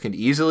four of us can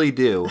easily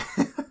do,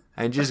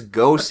 and just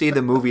go see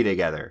the movie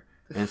together.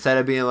 Instead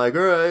of being like,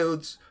 all right,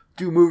 let's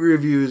do movie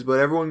reviews, but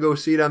everyone go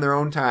see it on their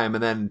own time,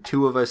 and then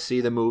two of us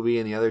see the movie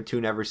and the other two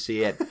never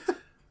see it.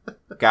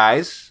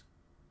 Guys,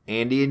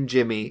 Andy and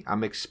Jimmy,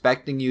 I'm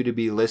expecting you to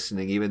be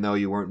listening even though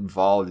you weren't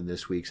involved in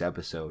this week's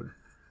episode.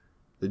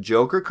 The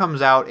Joker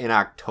comes out in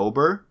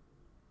October.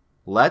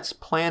 Let's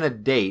plan a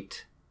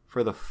date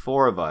for the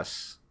four of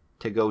us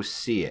to go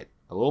see it.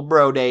 A little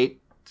bro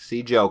date to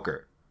see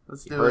Joker.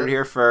 Let's You do heard it. it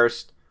here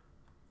first.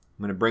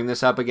 I'm going to bring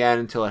this up again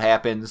until it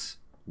happens.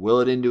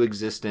 Will it into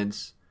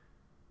existence.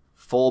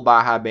 Full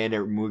Baja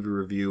Bandit movie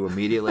review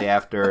immediately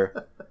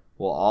after.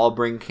 We'll all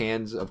bring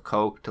cans of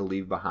Coke to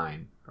leave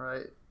behind.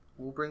 Right.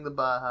 We'll bring the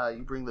Baja.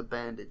 You bring the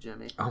Bandit,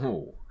 Jimmy.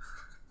 Oh.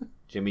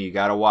 Jimmy, you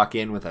got to walk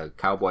in with a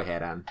cowboy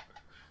hat on.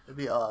 It'd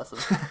be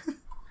awesome.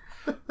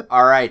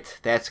 All right,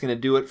 that's going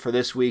to do it for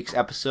this week's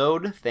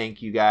episode.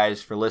 Thank you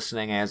guys for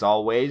listening as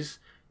always.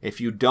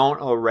 If you don't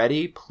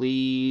already,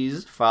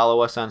 please follow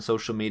us on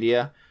social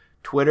media.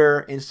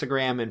 Twitter,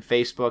 Instagram, and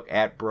Facebook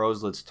at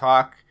Bros Let's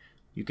Talk.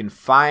 You can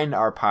find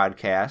our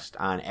podcast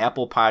on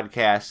Apple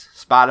Podcasts,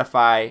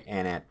 Spotify,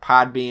 and at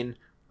Podbean.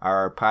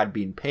 Our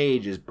Podbean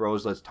page is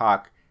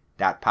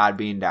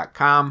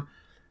brosletstalk.podbean.com.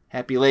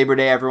 Happy Labor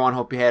Day, everyone.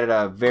 Hope you had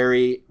a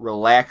very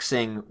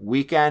relaxing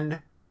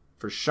weekend.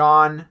 For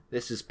Sean,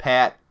 this is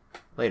Pat.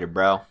 Later,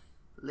 bro.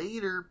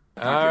 Later.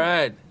 All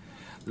right.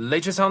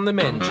 Latest on the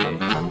menu.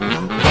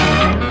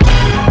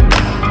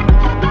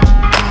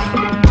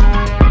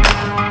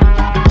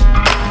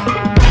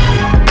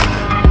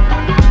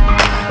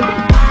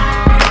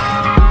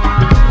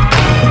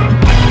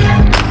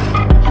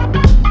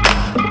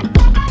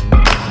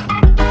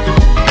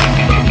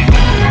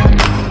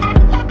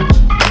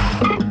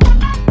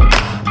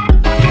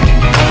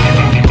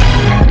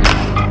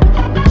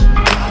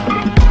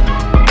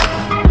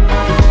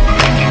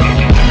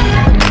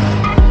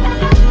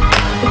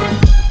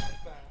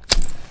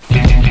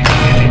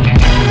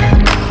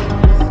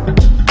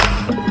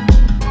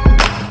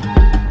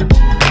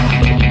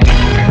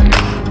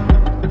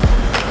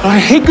 I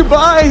hate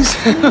goodbyes.